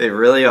 They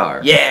really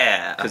are.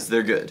 Yeah. Because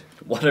they're good.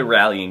 What a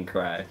rallying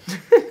cry.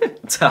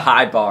 It's a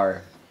high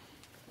bar.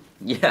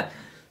 Yeah.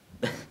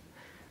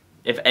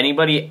 If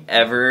anybody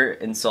ever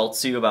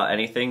insults you about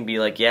anything, be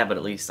like, yeah, but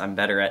at least I'm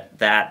better at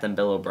that than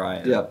Bill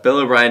O'Brien. Yeah, Bill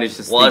O'Brien is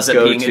just Was the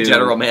at being a go-to.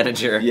 general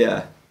manager.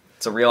 Yeah.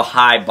 It's a real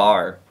high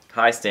bar.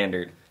 High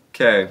standard.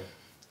 Okay.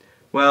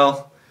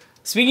 Well,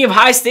 Speaking of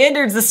high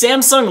standards, the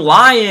Samsung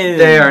Lions.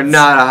 they are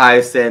not a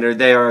high standard.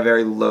 They are a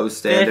very low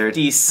standard.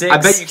 56, I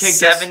bet you can't guess-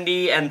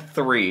 70, and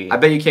 3. I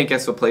bet you can't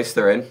guess what place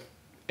they're in.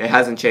 It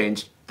hasn't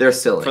changed. They're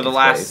still in For the eighth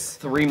last place.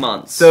 3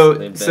 months. So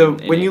they've been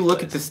in when you eighth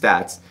look at place. the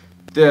stats,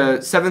 the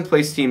 7th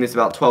place team is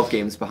about 12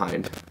 games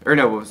behind. Or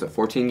no, what was it,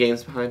 14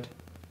 games behind?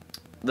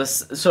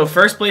 So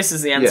first place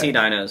is the NC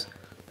Yeah. Dinos,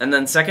 and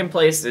then second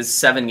place is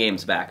 7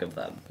 games back of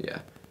them. Yeah.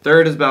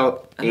 3rd is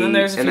about 8. And then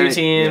there's a few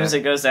teams. yeah.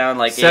 It goes down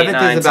like 8, 7th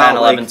 9, is 10, about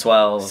 11, like,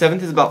 12.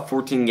 7th is about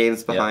 14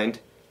 games behind.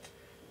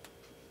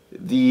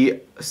 The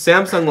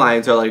Samsung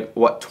Lions are like,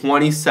 what,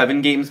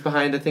 27 games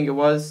behind, I think it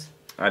was?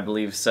 I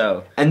believe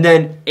so. And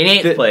then... In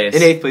 8th place.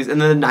 In 8th place.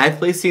 And then the 9th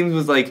place team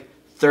was like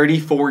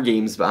 34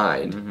 games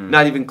behind.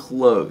 Not even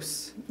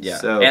close. Yeah,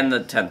 So, and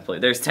the 10th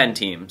place. There's 10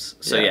 teams.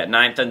 So Yeah. yeah,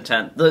 9th and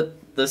 10th.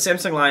 The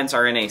Samsung Lions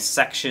are in a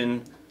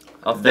section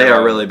of they their are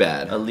own, really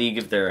bad. a league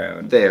of their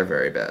own. They are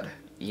very bad.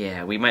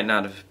 Yeah, we might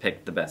not have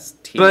picked the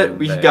best team. But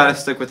we there. gotta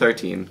stick with our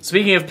team.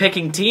 Speaking of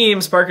picking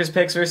teams, Parker's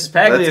picks versus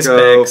Paglia's Let's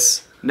go.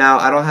 picks. Now,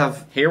 I don't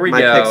have Here we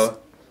my go. picks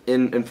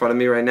in front of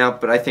me right now,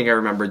 but I think I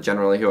remember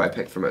generally who I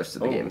picked for most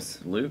of the games.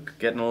 Luke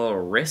getting a little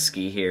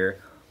risky here.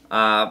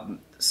 And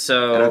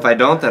So if I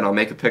don't, then I'll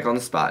make a pick on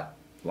the spot.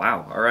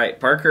 wow. All right,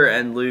 Parker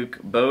and Luke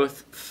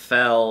both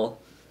fell.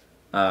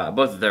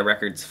 Both of their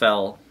records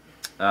fell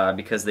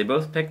because they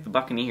both picked the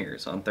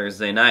Buccaneers on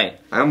Thursday night.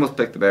 I almost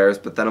picked the Bears,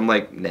 but then I'm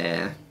like,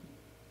 nah.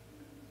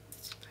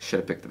 Should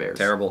have picked the Bears.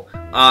 Terrible.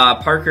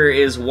 Parker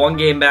is 1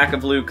 game back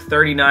of Luke,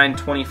 39,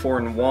 24,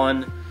 and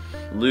 1.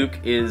 Luke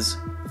is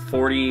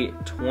 40,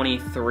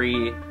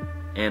 23,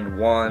 and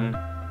 1.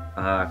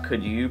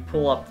 Could you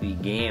pull up the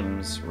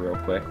games real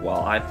quick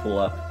while I pull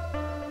up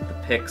the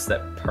picks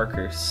that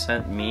Parker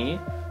sent me?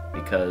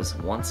 because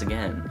once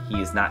again,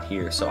 he is not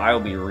here. So I will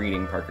be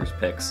reading Parker's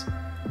picks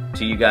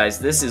to you guys.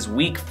 This is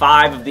week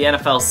 5 of the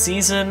NFL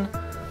season.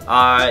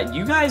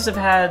 You guys have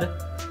had,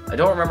 I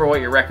don't remember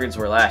what your records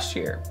were last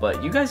year,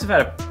 but you guys have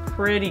had a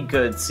pretty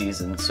good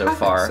season so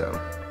far. Think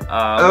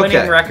so.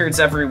 Winning records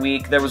every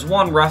week. There was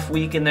one rough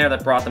week in there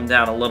that brought them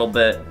down a little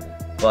bit.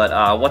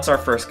 But what's our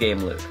first game,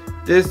 Luke?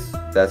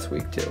 That's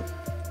week 2.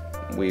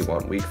 We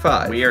won week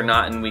 5. We are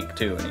not in week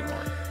 2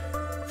 anymore.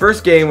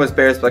 First game was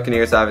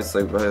Bears-Buccaneers.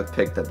 Obviously, we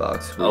picked the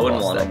Bucs.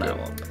 0-1 on that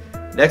one.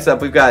 Next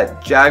up, we've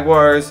got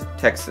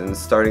Jaguars-Texans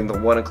starting the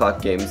 1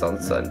 o'clock games on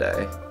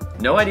Sunday.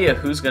 No idea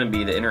who's going to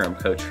be the interim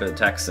coach for the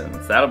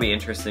Texans. That'll be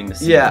interesting to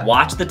see. Yeah.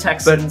 Watch the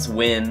Texans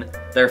win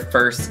their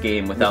first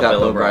game without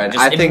Bill O'Brien.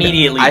 I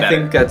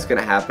think that's going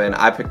to happen.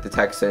 I picked the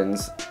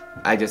Texans.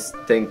 I just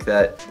think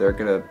that they're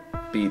going to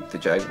beat the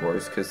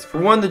Jaguars because, for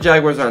one, the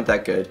Jaguars aren't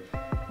that good.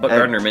 But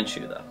Gardner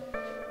Minshew, though.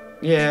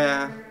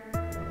 Yeah.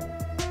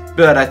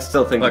 But I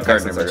still think the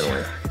Texans are going to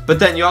win. But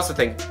then you also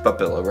think, but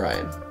Bill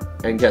O'Brien.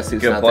 And guess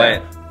who's not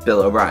there?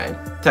 Bill O'Brien.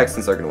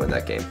 Texans are going to win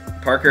that game.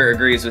 Parker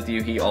agrees with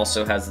you. He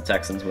also has the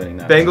Texans winning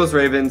that. Bengals,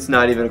 Ravens,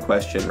 not even a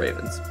question.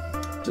 Ravens.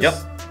 Yep.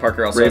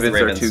 Parker also has the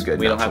Ravens. Are too good.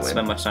 We don't have to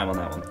spend much time on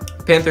that one.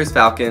 Panthers,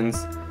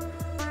 Falcons.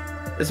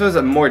 This was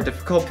a more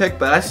difficult pick,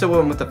 but I still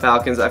went with the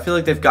Falcons. I feel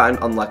like they've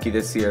gotten unlucky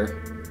this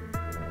year.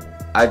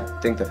 I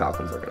think the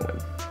Falcons are going to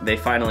win. They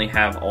finally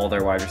have all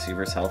their wide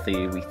receivers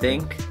healthy, we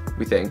think.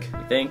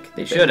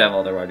 They should have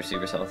all their wide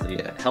receivers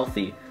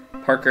healthy.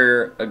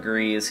 Parker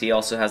agrees. He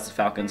also has the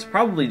Falcons,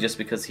 probably just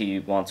because he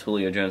wants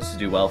Julio Jones to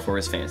do well for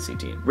his fantasy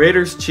team.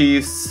 Raiders,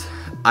 Chiefs.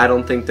 I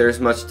don't think there's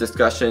much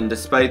discussion,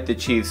 despite the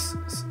Chiefs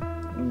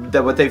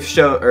that what they've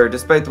shown, or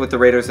despite what the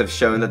Raiders have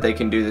shown that they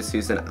can do this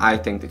season. I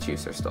think the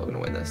Chiefs are still going to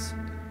win this.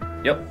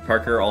 Yep.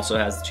 Parker also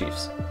has the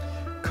Chiefs.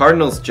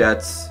 Cardinals,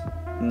 Jets.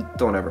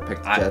 Don't ever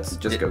pick the Jets.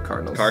 Just go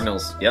Cardinals.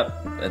 Cardinals.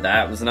 Yep.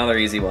 That was another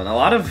easy one. A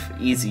lot of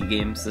easy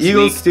games this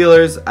Eagles, week.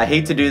 Steelers. I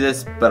hate to do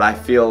this, but I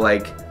feel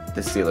like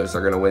the Steelers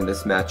are going to win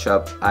this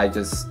matchup.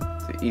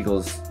 The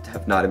Eagles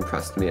have not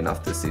impressed me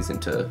enough this season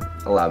to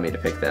allow me to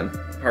pick them.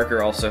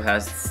 Parker also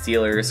has the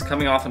Steelers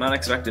coming off an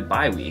unexpected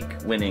bye week,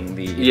 winning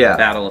the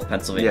Battle of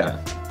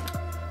Pennsylvania.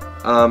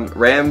 Yeah.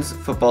 Rams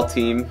football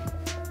team.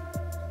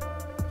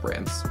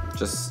 Rams.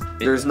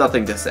 There's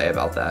nothing to say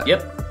about that.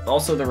 Yep.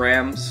 Also the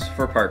Rams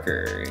for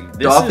Parker.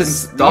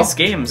 These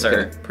games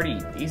are pretty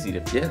easy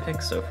to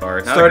pick so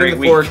far. Not starting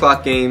the 4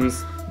 o'clock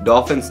games,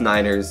 Dolphins,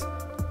 Niners.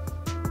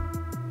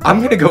 I'm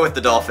going to go with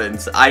the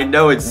Dolphins. I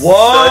know it's such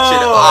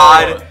an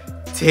odd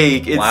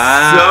take. It's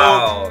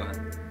so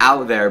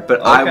out there,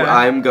 but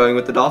I'm going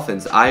with the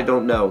Dolphins. I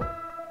don't know.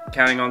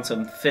 Counting on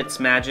some Fitz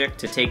magic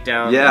to take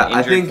down the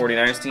injured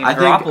 49ers team.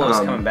 Garoppolo's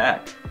coming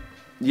back.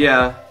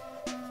 Yeah.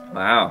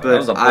 Wow, but that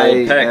was a bold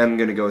pick. I am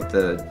going to go with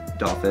the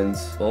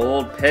Dolphins.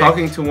 Bold pick.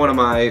 Talking to one of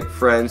my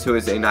friends who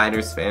is a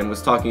Niners fan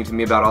was talking to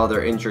me about all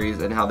their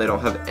injuries and how they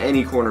don't have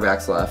any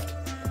cornerbacks left.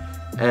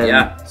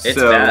 And it's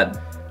bad.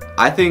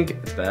 I think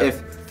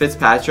if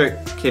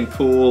Fitzpatrick can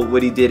pull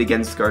what he did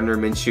against Gardner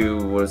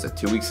Minshew, what was it,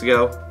 2 weeks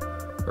ago?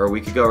 Or a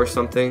week ago or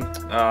something?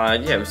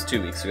 It was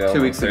 2 weeks ago.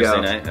 2 weeks Thursday ago.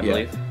 night, I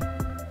believe.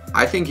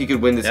 I think he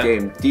could win this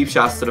game. Deep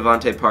shots to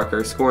Devontae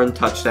Parker, scoring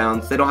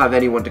touchdowns. They don't have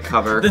anyone to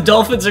cover. The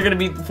Dolphins are going to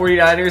beat the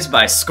 49ers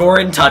by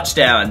scoring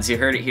touchdowns. You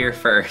heard it here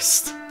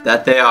first.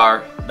 That they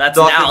are. That's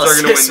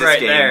analysis right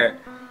there.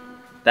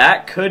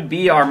 That could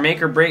be our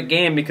make-or-break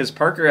game because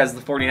Parker has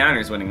the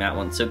 49ers winning that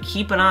one. So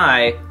keep an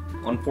eye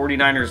on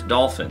 49ers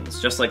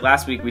Dolphins. Just like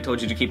last week, we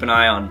told you to keep an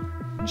eye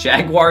on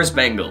Jaguars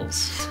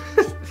Bengals.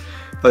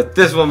 But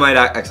this one might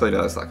actually,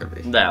 no, it's not going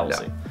to be. Nah, we'll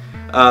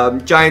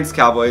see. Giants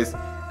Cowboys.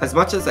 As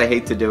much as I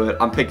hate to do it,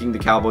 I'm picking the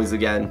Cowboys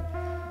again.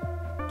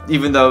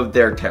 Even though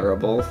they're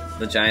terrible.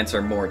 The Giants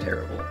are more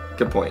terrible.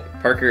 Good point.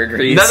 Parker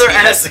agrees.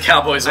 The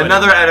Cowboys winning.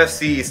 Another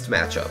NFC East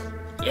matchup.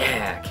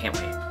 Yeah, can't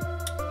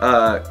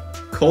wait.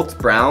 Colts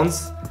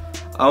Browns.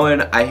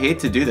 Owen, I hate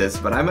to do this,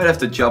 but I might have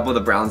to jump on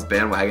the Browns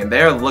bandwagon.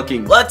 They're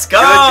looking good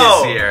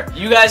this year.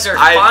 You guys are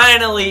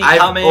finally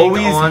coming on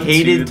I've always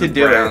hated to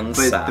do it,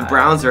 but the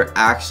Browns are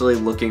actually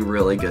looking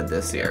really good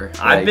this year.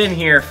 I've been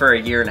here for a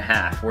year and a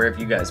half. Where have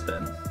you guys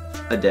been?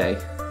 A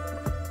day.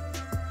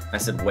 I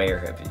said, where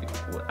have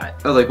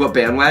you? What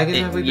bandwagon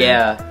have we been?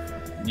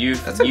 Yeah,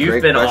 you've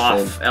been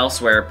off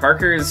elsewhere.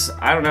 Parker's,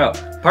 I don't know.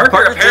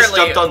 Parker apparently just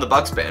jumped on the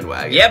Bucs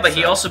bandwagon. Yeah, but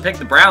he also picked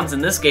the Browns in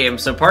this game.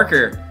 So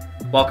Parker,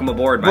 welcome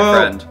aboard, my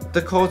friend.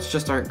 The Colts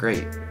just aren't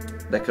great.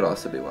 That could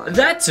also be why.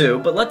 That too,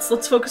 but let's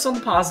focus on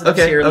the positives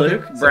here,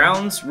 Luke.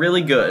 Browns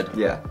really good.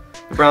 Yeah,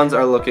 the Browns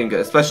are looking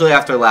good, especially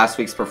after last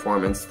week's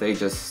performance. They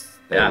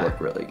look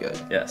really good.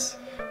 Yes.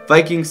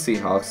 Vikings,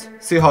 Seahawks.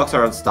 Seahawks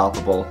are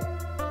unstoppable.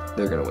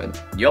 They're going to win.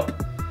 Yup.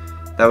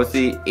 That was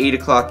the 8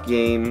 o'clock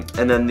game.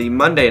 And then the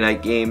Monday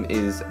night game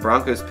is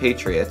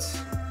Broncos-Patriots.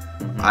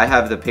 Mm-hmm. I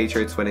have the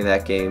Patriots winning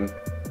that game.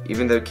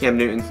 Even though Cam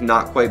Newton's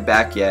not quite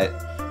back yet,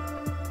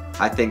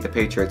 I think the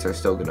Patriots are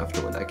still good enough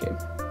to win that game.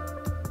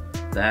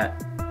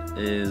 That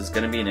is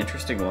going to be an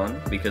interesting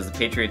one because the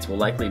Patriots will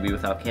likely be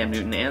without Cam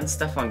Newton and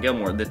Stephon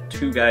Gilmore, the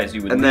two guys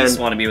you would least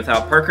want to be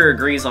without. Parker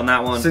agrees on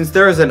that one. Since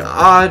there is an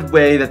odd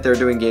way that they're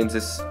doing games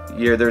this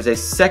year, there's a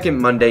second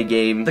Monday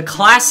game. The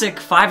classic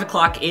 5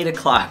 o'clock, 8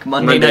 o'clock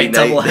Monday night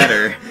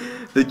doubleheader.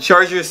 The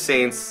Chargers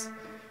Saints.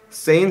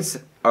 Saints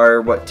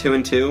are what,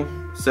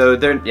 2-2? So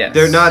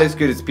they're not as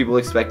good as people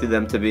expected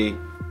them to be,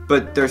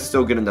 but they're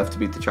still good enough to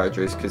beat the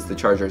Chargers because the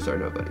Chargers are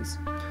nobodies.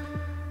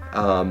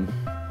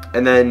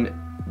 And then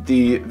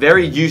the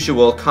very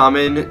usual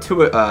common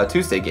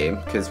Tuesday game,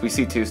 because we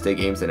see Tuesday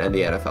games in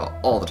the NFL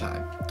all the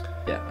time.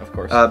 Yeah, of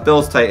course.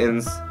 Bills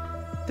Titans.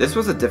 This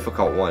was a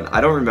difficult one. I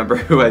don't remember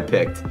who I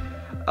picked.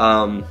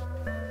 I'm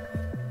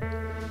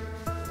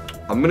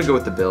gonna go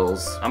with the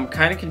Bills. I'm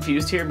kind of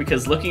confused here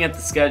because looking at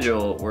the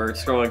schedule, we're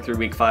scrolling through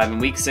Week 5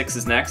 and Week 6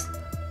 is next.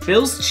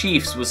 Bills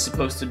Chiefs was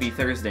supposed to be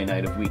Thursday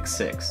night of Week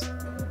 6.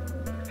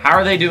 How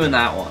are they doing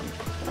that one?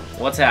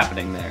 What's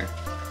happening there?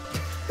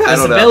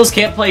 Because the Bills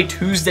can't play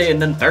Tuesday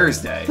and then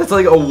Thursday. That's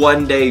like a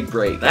one-day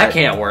break. That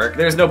can't work.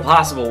 There's no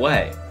possible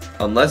way.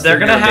 Unless they're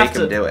gonna make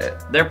them do it.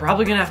 They're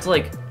probably gonna have to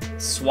like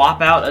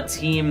swap out a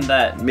team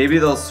that maybe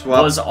they'll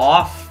swap was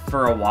off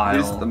for a while.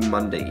 Here's the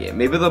Monday game.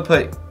 Maybe they'll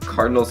put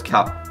Cardinals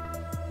Cow.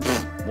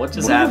 What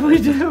does that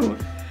do?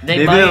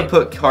 Maybe they'll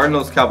put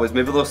Cardinals Cowboys.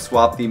 Maybe they'll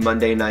swap the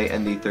Monday night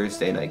and the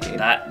Thursday night game.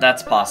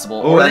 That's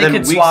possible. Oh, or and they then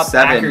could swap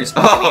Packers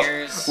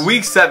Buccaneers.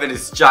 Week 7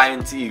 is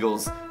Giants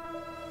Eagles.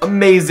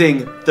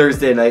 Amazing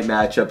Thursday night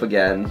matchup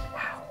again.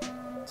 Wow,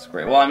 that's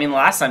great. Well, I mean,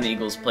 last time the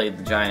Eagles played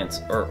the Giants,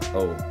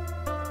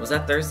 was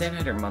that Thursday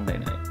night or Monday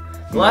night?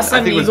 The last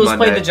time the Eagles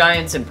played the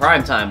Giants in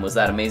primetime was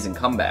that amazing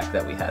comeback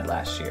that we had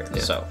last year.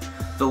 Yeah. So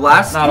the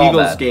last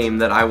Eagles game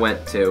that I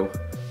went to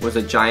was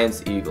a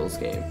Giants-Eagles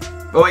game.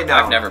 Oh wait, no.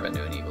 I've never been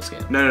to an Eagles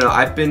game. No.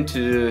 I've been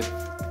to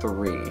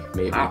 3,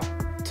 maybe. Wow.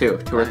 Two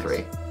or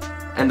 3.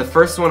 And the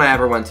first one I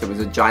ever went to was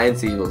a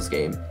Giants-Eagles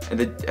game. And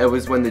it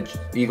was when the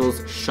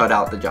Eagles shut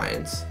out the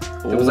Giants.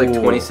 It was like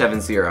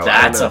 27-0.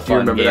 That's a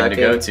fun game to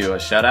go to. A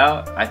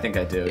shutout? I think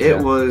I do. It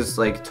was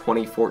like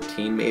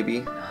 2014, maybe.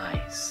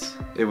 Nice.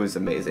 It was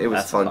amazing. It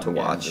was fun to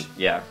watch.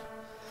 Yeah.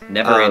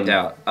 Never in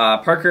doubt.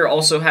 Parker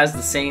also has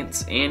the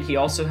Saints, and he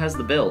also has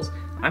the Bills.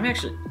 I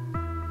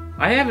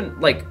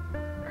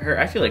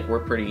feel like we're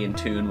pretty in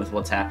tune with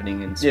what's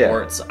happening in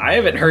sports. Yeah. I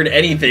haven't heard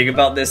anything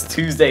about this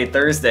Tuesday,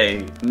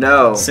 Thursday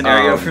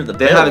scenario for the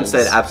Bills.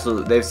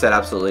 They've said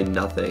absolutely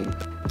nothing.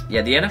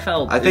 Yeah, the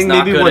NFL is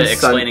not good at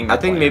explaining their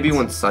plans. Maybe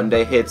when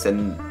Sunday hits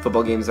and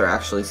football games are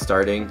actually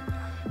starting.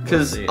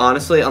 Because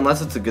honestly,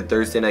 unless it's a good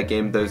Thursday night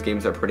game, those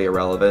games are pretty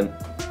irrelevant.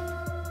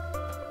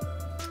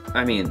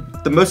 I mean,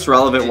 the most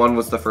relevant one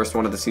was the first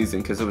one of the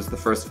season because it was the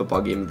first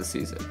football game of the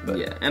season. But,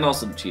 yeah, and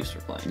also the Chiefs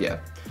were playing. Yeah.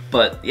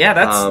 But yeah,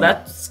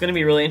 that's going to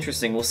be really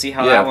interesting. We'll see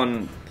how that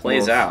one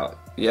plays out.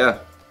 Yeah.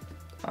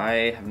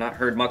 I have not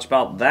heard much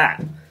about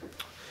that.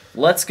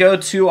 Let's go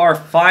to our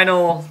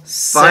final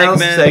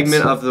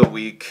segment of the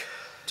week.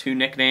 2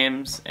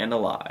 nicknames and a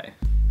lie.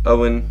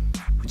 Owen,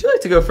 would you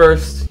like to go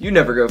first? You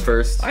never go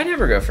first. I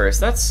never go first.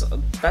 That's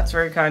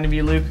very kind of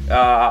you, Luke.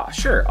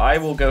 Sure, I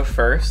will go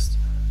first.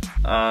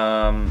 2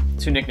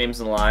 nicknames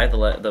and a lie.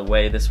 The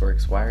way this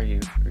works. Why are you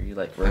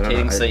like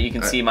rotating so that you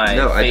can see my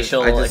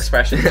facial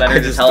expressions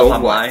better to tell if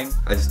I'm lying?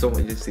 I just don't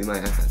want you to see my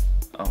iPad.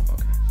 Oh,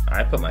 okay.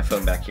 I put my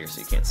phone back here so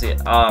you can't see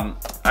it.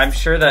 I'm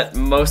sure that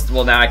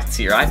now I can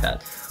see your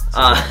iPad.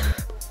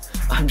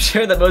 I'm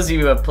sure that most of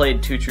you have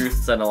played 2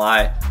 truths and a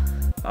lie.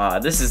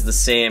 This is the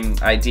same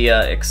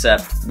idea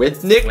except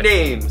with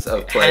nicknames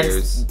of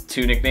players.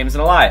 2 nicknames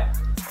and a lie.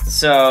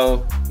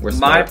 So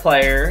my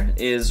player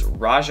is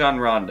Rajon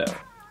Rondo.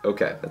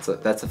 Okay,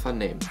 that's a fun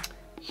name.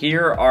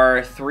 Here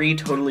are 3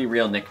 totally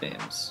real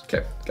nicknames.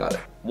 Okay, got it.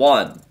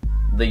 1,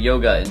 the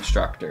yoga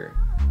instructor.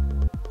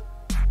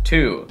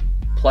 2,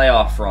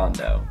 playoff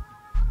Rondo.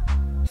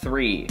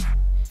 3,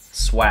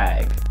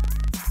 swag.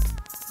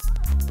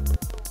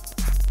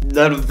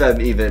 None of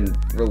them even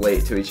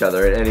relate to each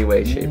other in any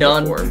way, shape,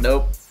 or form.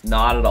 Nope,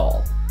 not at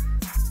all.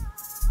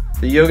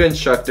 The yoga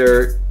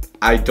instructor,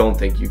 I don't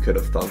think you could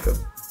have thunk of.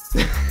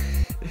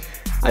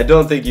 I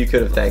don't think you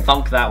could have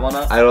thunk that one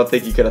up. I don't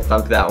think you could have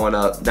thunk that one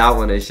up. That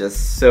one is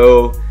just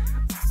so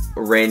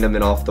random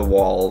and off the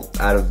wall,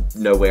 out of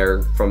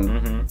nowhere.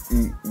 From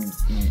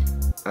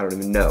I don't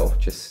even know.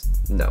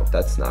 Just no,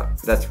 that's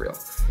real.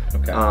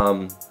 Okay.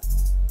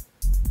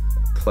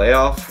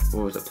 Playoff.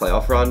 What was it?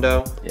 Playoff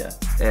Rondo. Yeah.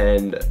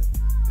 And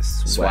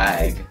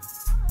swag.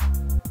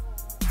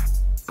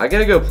 I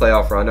gotta go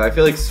playoff Rondo. I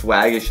feel like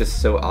swag is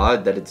just so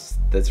odd that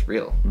that's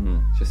real.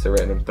 It's just so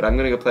random. But I'm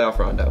gonna go playoff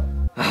Rondo.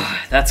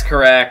 That's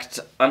correct.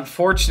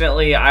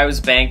 Unfortunately, I was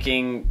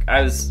banking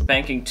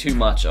too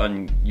much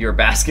on your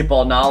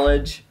basketball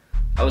knowledge.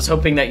 I was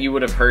hoping that you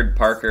would have heard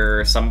Parker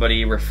or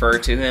somebody refer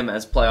to him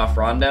as playoff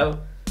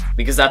Rondo,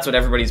 because that's what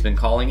everybody's been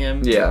calling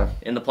him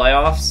in the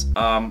playoffs.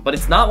 But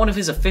it's not one of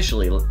his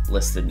officially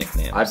listed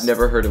nicknames. I've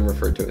never heard him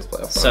referred to as playoff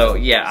Rondo. So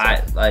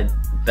yeah, I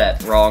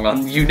bet wrong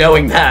on you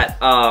knowing that.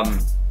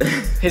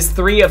 His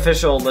 3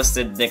 official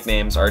listed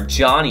nicknames are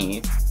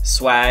Johnny,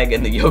 swag,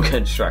 and the yoga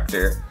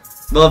instructor.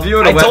 Well, if you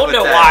would I have went don't with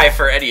know that, why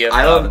for any of them.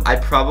 I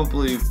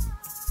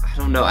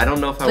don't know. I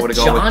don't know if I would have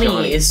gone with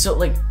Johnny. Is so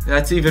like.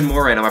 That's even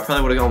more random. I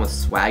probably would have gone with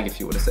Swag if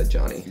you would have said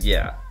Johnny.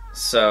 Yeah.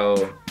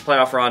 So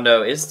Playoff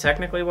Rondo is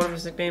technically one of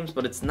his nicknames,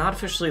 but it's not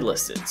officially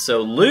listed.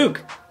 So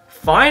Luke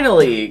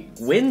finally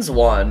wins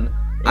one.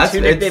 And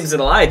 2 nicknames in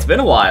a lie. It's been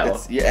a while.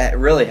 Yeah, it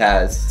really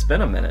has. It's been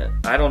a minute.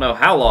 I don't know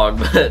how long,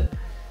 but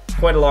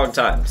quite a long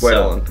time. Quite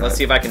a long time. Let's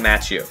see if I can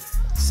match you.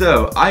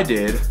 So I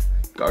did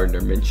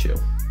Gardner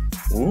Minshew.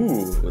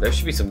 Ooh, there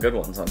should be some good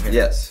ones on here.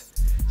 Yes.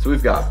 So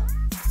we've got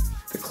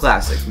the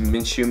classic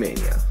Minshew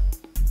Mania.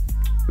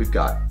 We've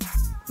got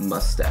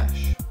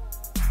Mustache.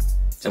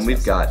 And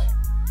we've got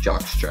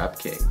Jockstrap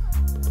King.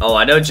 Oh,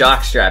 I know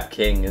Jockstrap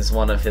King is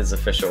one of his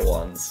official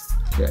ones.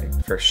 Okay.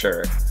 For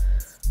sure.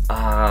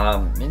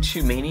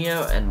 Minshew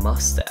Mania and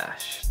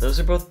Mustache. Those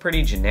are both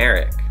pretty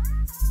generic.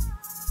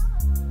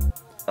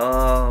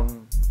 I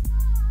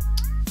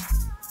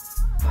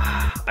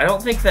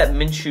don't think that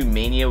Minshew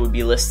Mania would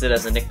be listed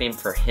as a nickname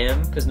for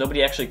him, because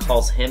nobody actually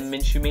calls him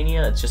Minshew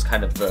Mania. It's just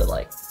kind of the,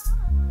 like,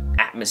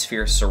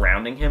 atmosphere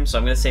surrounding him. So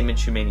I'm going to say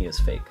Minshew Mania is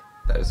fake.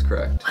 That is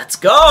correct. Let's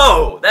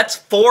go! That's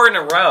 4 in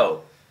a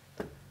row.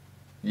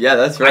 Yeah,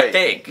 that's right. I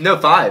think. No,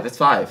 5. It's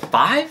 5. 5?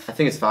 I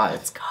think it's 5.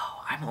 Let's go.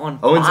 I'm on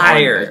Owen's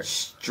fire. on a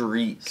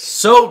streak.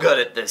 So good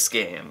at this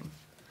game.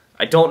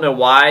 I don't know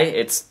why.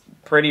 It's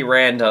pretty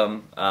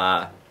random.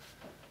 Yeah.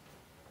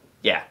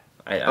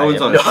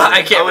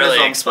 I can't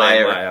really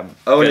explain why I'm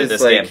Owen good at is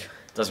this like game.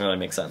 Doesn't really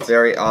make sense.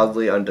 Very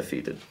oddly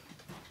undefeated.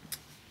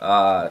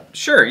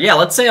 Sure. Yeah,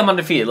 let's say I'm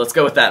undefeated. Let's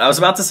go with that. I was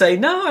about to say,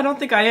 no, I don't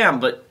think I am,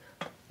 but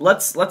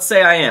let's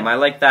say I am. I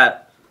like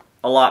that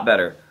a lot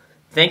better.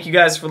 Thank you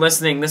guys for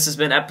listening. This has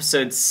been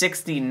episode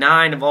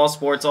 69 of All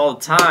Sports All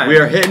the Time. We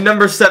are hitting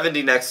number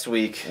 70 next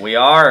week. We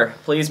are.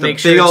 Please make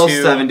sure to... to... big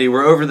ol' 70.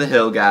 We're over the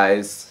hill,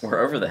 guys. We're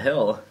over the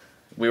hill.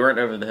 We weren't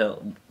over the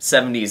hill.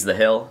 70's the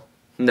hill.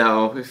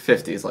 No,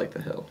 50 is like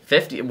the hill.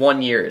 50.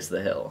 1 year is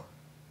the hill.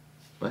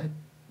 What?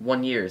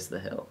 1 year is the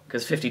hill.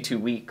 Because 52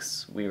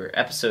 weeks. We were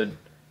episode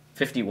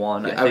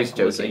 51. Yeah, I think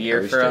was a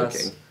year for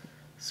us.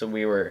 So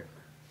we were...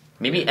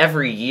 Maybe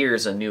every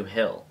year's a new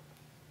hill.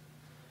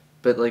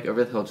 But, like,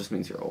 over the hill just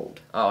means you're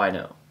old. Oh, I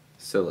know.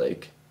 So,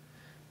 like,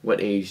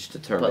 what age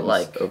determines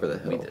over the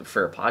hill?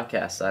 For a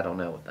podcast, I don't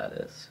know what that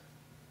is.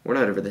 We're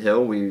not over the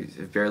hill.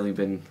 We've barely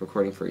been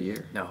recording for a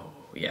year. No.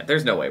 Yeah,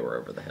 there's no way we're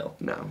over the hill.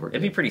 No, we're good.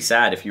 It'd be pretty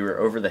sad if you were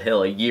over the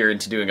hill a year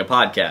into doing a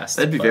podcast.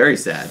 That'd be very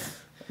sad.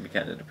 It'd be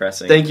kind of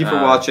depressing. Thank you for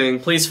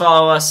watching. Please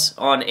follow us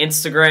on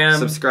Instagram.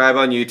 Subscribe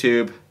on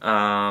YouTube.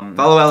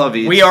 Follow LOV.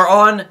 We are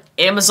on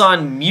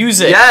Amazon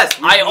Music. Yes!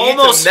 I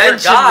almost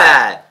mentioned forgot.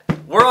 that.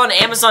 We're on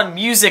Amazon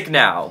Music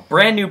now.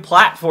 Brand new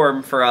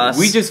platform for us.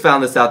 We just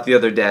found this out the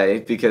other day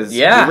because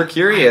we were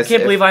curious. I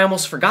can't believe I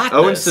almost forgot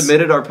Owen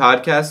submitted our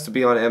podcast to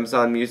be on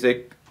Amazon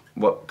Music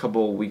a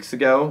couple weeks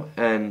ago,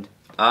 and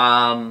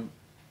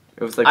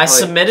it was like I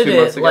submitted 2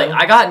 months it. ago. Like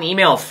I got an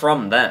email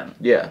from them.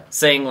 Yeah.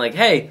 Saying like,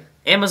 hey,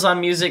 Amazon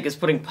Music is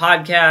putting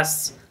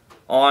podcasts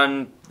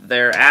on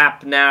their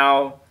app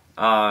now.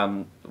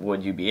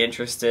 Would you be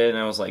interested? And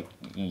I was like,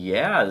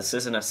 yeah, this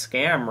isn't a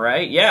scam,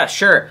 right? Yeah,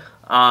 sure.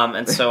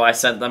 And so I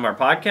sent them our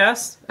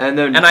podcast, and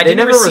I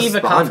didn't receive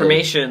a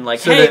confirmation like,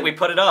 so hey, we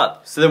put it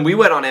up. So then we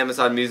went on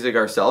Amazon Music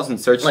ourselves and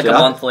searched like it a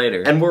up, month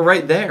later, and we're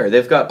right there.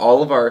 They've got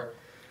all of our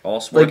All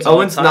Sports. Like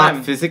Owen's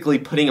not physically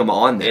putting them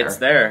on there. It's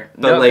there.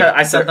 But no, like,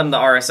 I sent them the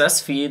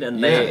RSS feed,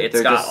 and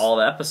it's got all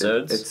the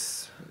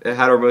episodes. It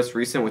had our most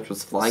recent, which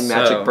was Flying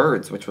Magic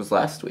Birds, which was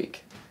last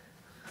week.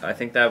 I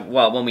think that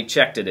when we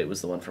checked it, it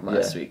was the one from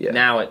last week. Yeah.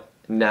 Now it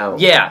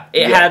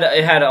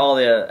it had all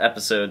the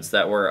episodes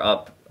that were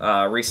up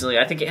recently.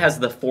 I think it has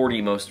the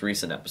 40 most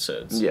recent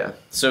episodes. Yeah.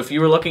 So if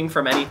you were looking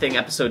from anything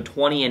episode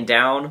 20 and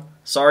down,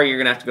 sorry, you're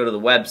gonna have to go to the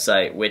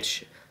website,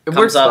 which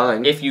comes up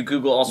fine. If you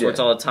Google All Sports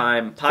All the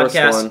Time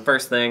podcast.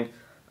 First thing.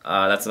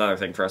 That's another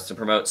thing for us to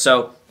promote.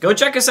 So go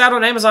check us out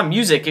on Amazon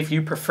Music if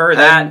you prefer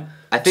that.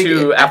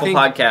 Apple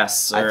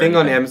Podcasts. I think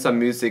on Amazon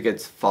Music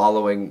it's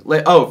following.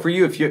 For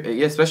you,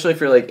 especially if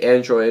you're like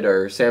Android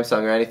or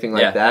Samsung or anything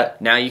like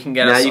that. Now you can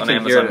get us on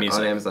Amazon Music.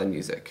 On Amazon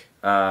Music.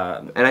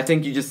 And I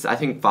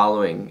think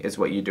following is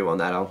what you do on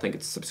that. I don't think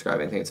it's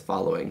subscribing. I think it's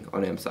following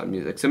on Amazon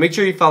Music. So make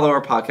sure you follow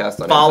our podcast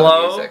on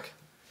Amazon Music.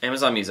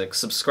 Amazon Music.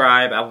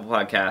 Subscribe Apple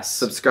Podcasts.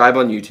 Subscribe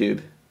on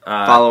YouTube.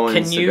 Follow on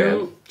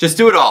Instagram. Just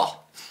do it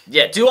all.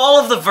 Yeah, do all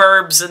of the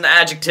verbs and the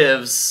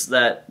adjectives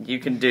that you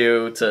can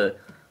do to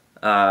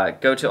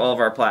go to all of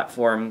our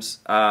platforms.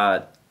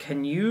 I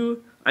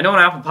know on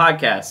Apple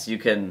Podcasts you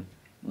can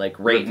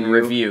rate and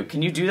review.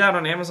 Can you do that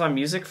on Amazon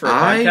Music for a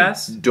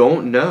podcast? I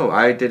don't know.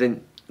 I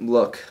didn't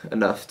look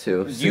enough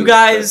to. You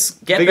guys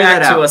get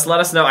back to us. Let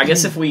us know. I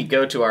guess if we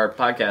go to our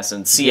podcast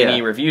and see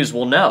any reviews,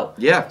 we'll know.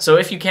 Yeah. So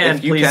if you can,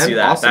 please do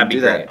that. Awesome, that'd be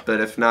great. That.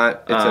 But if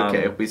not, it's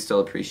okay. We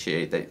still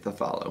appreciate the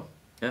follow.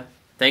 Yeah.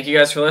 Thank you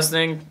guys for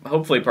listening.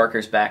 Hopefully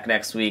Parker's back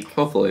next week.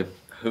 Hopefully.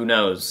 Who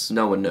knows?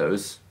 No one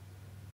knows.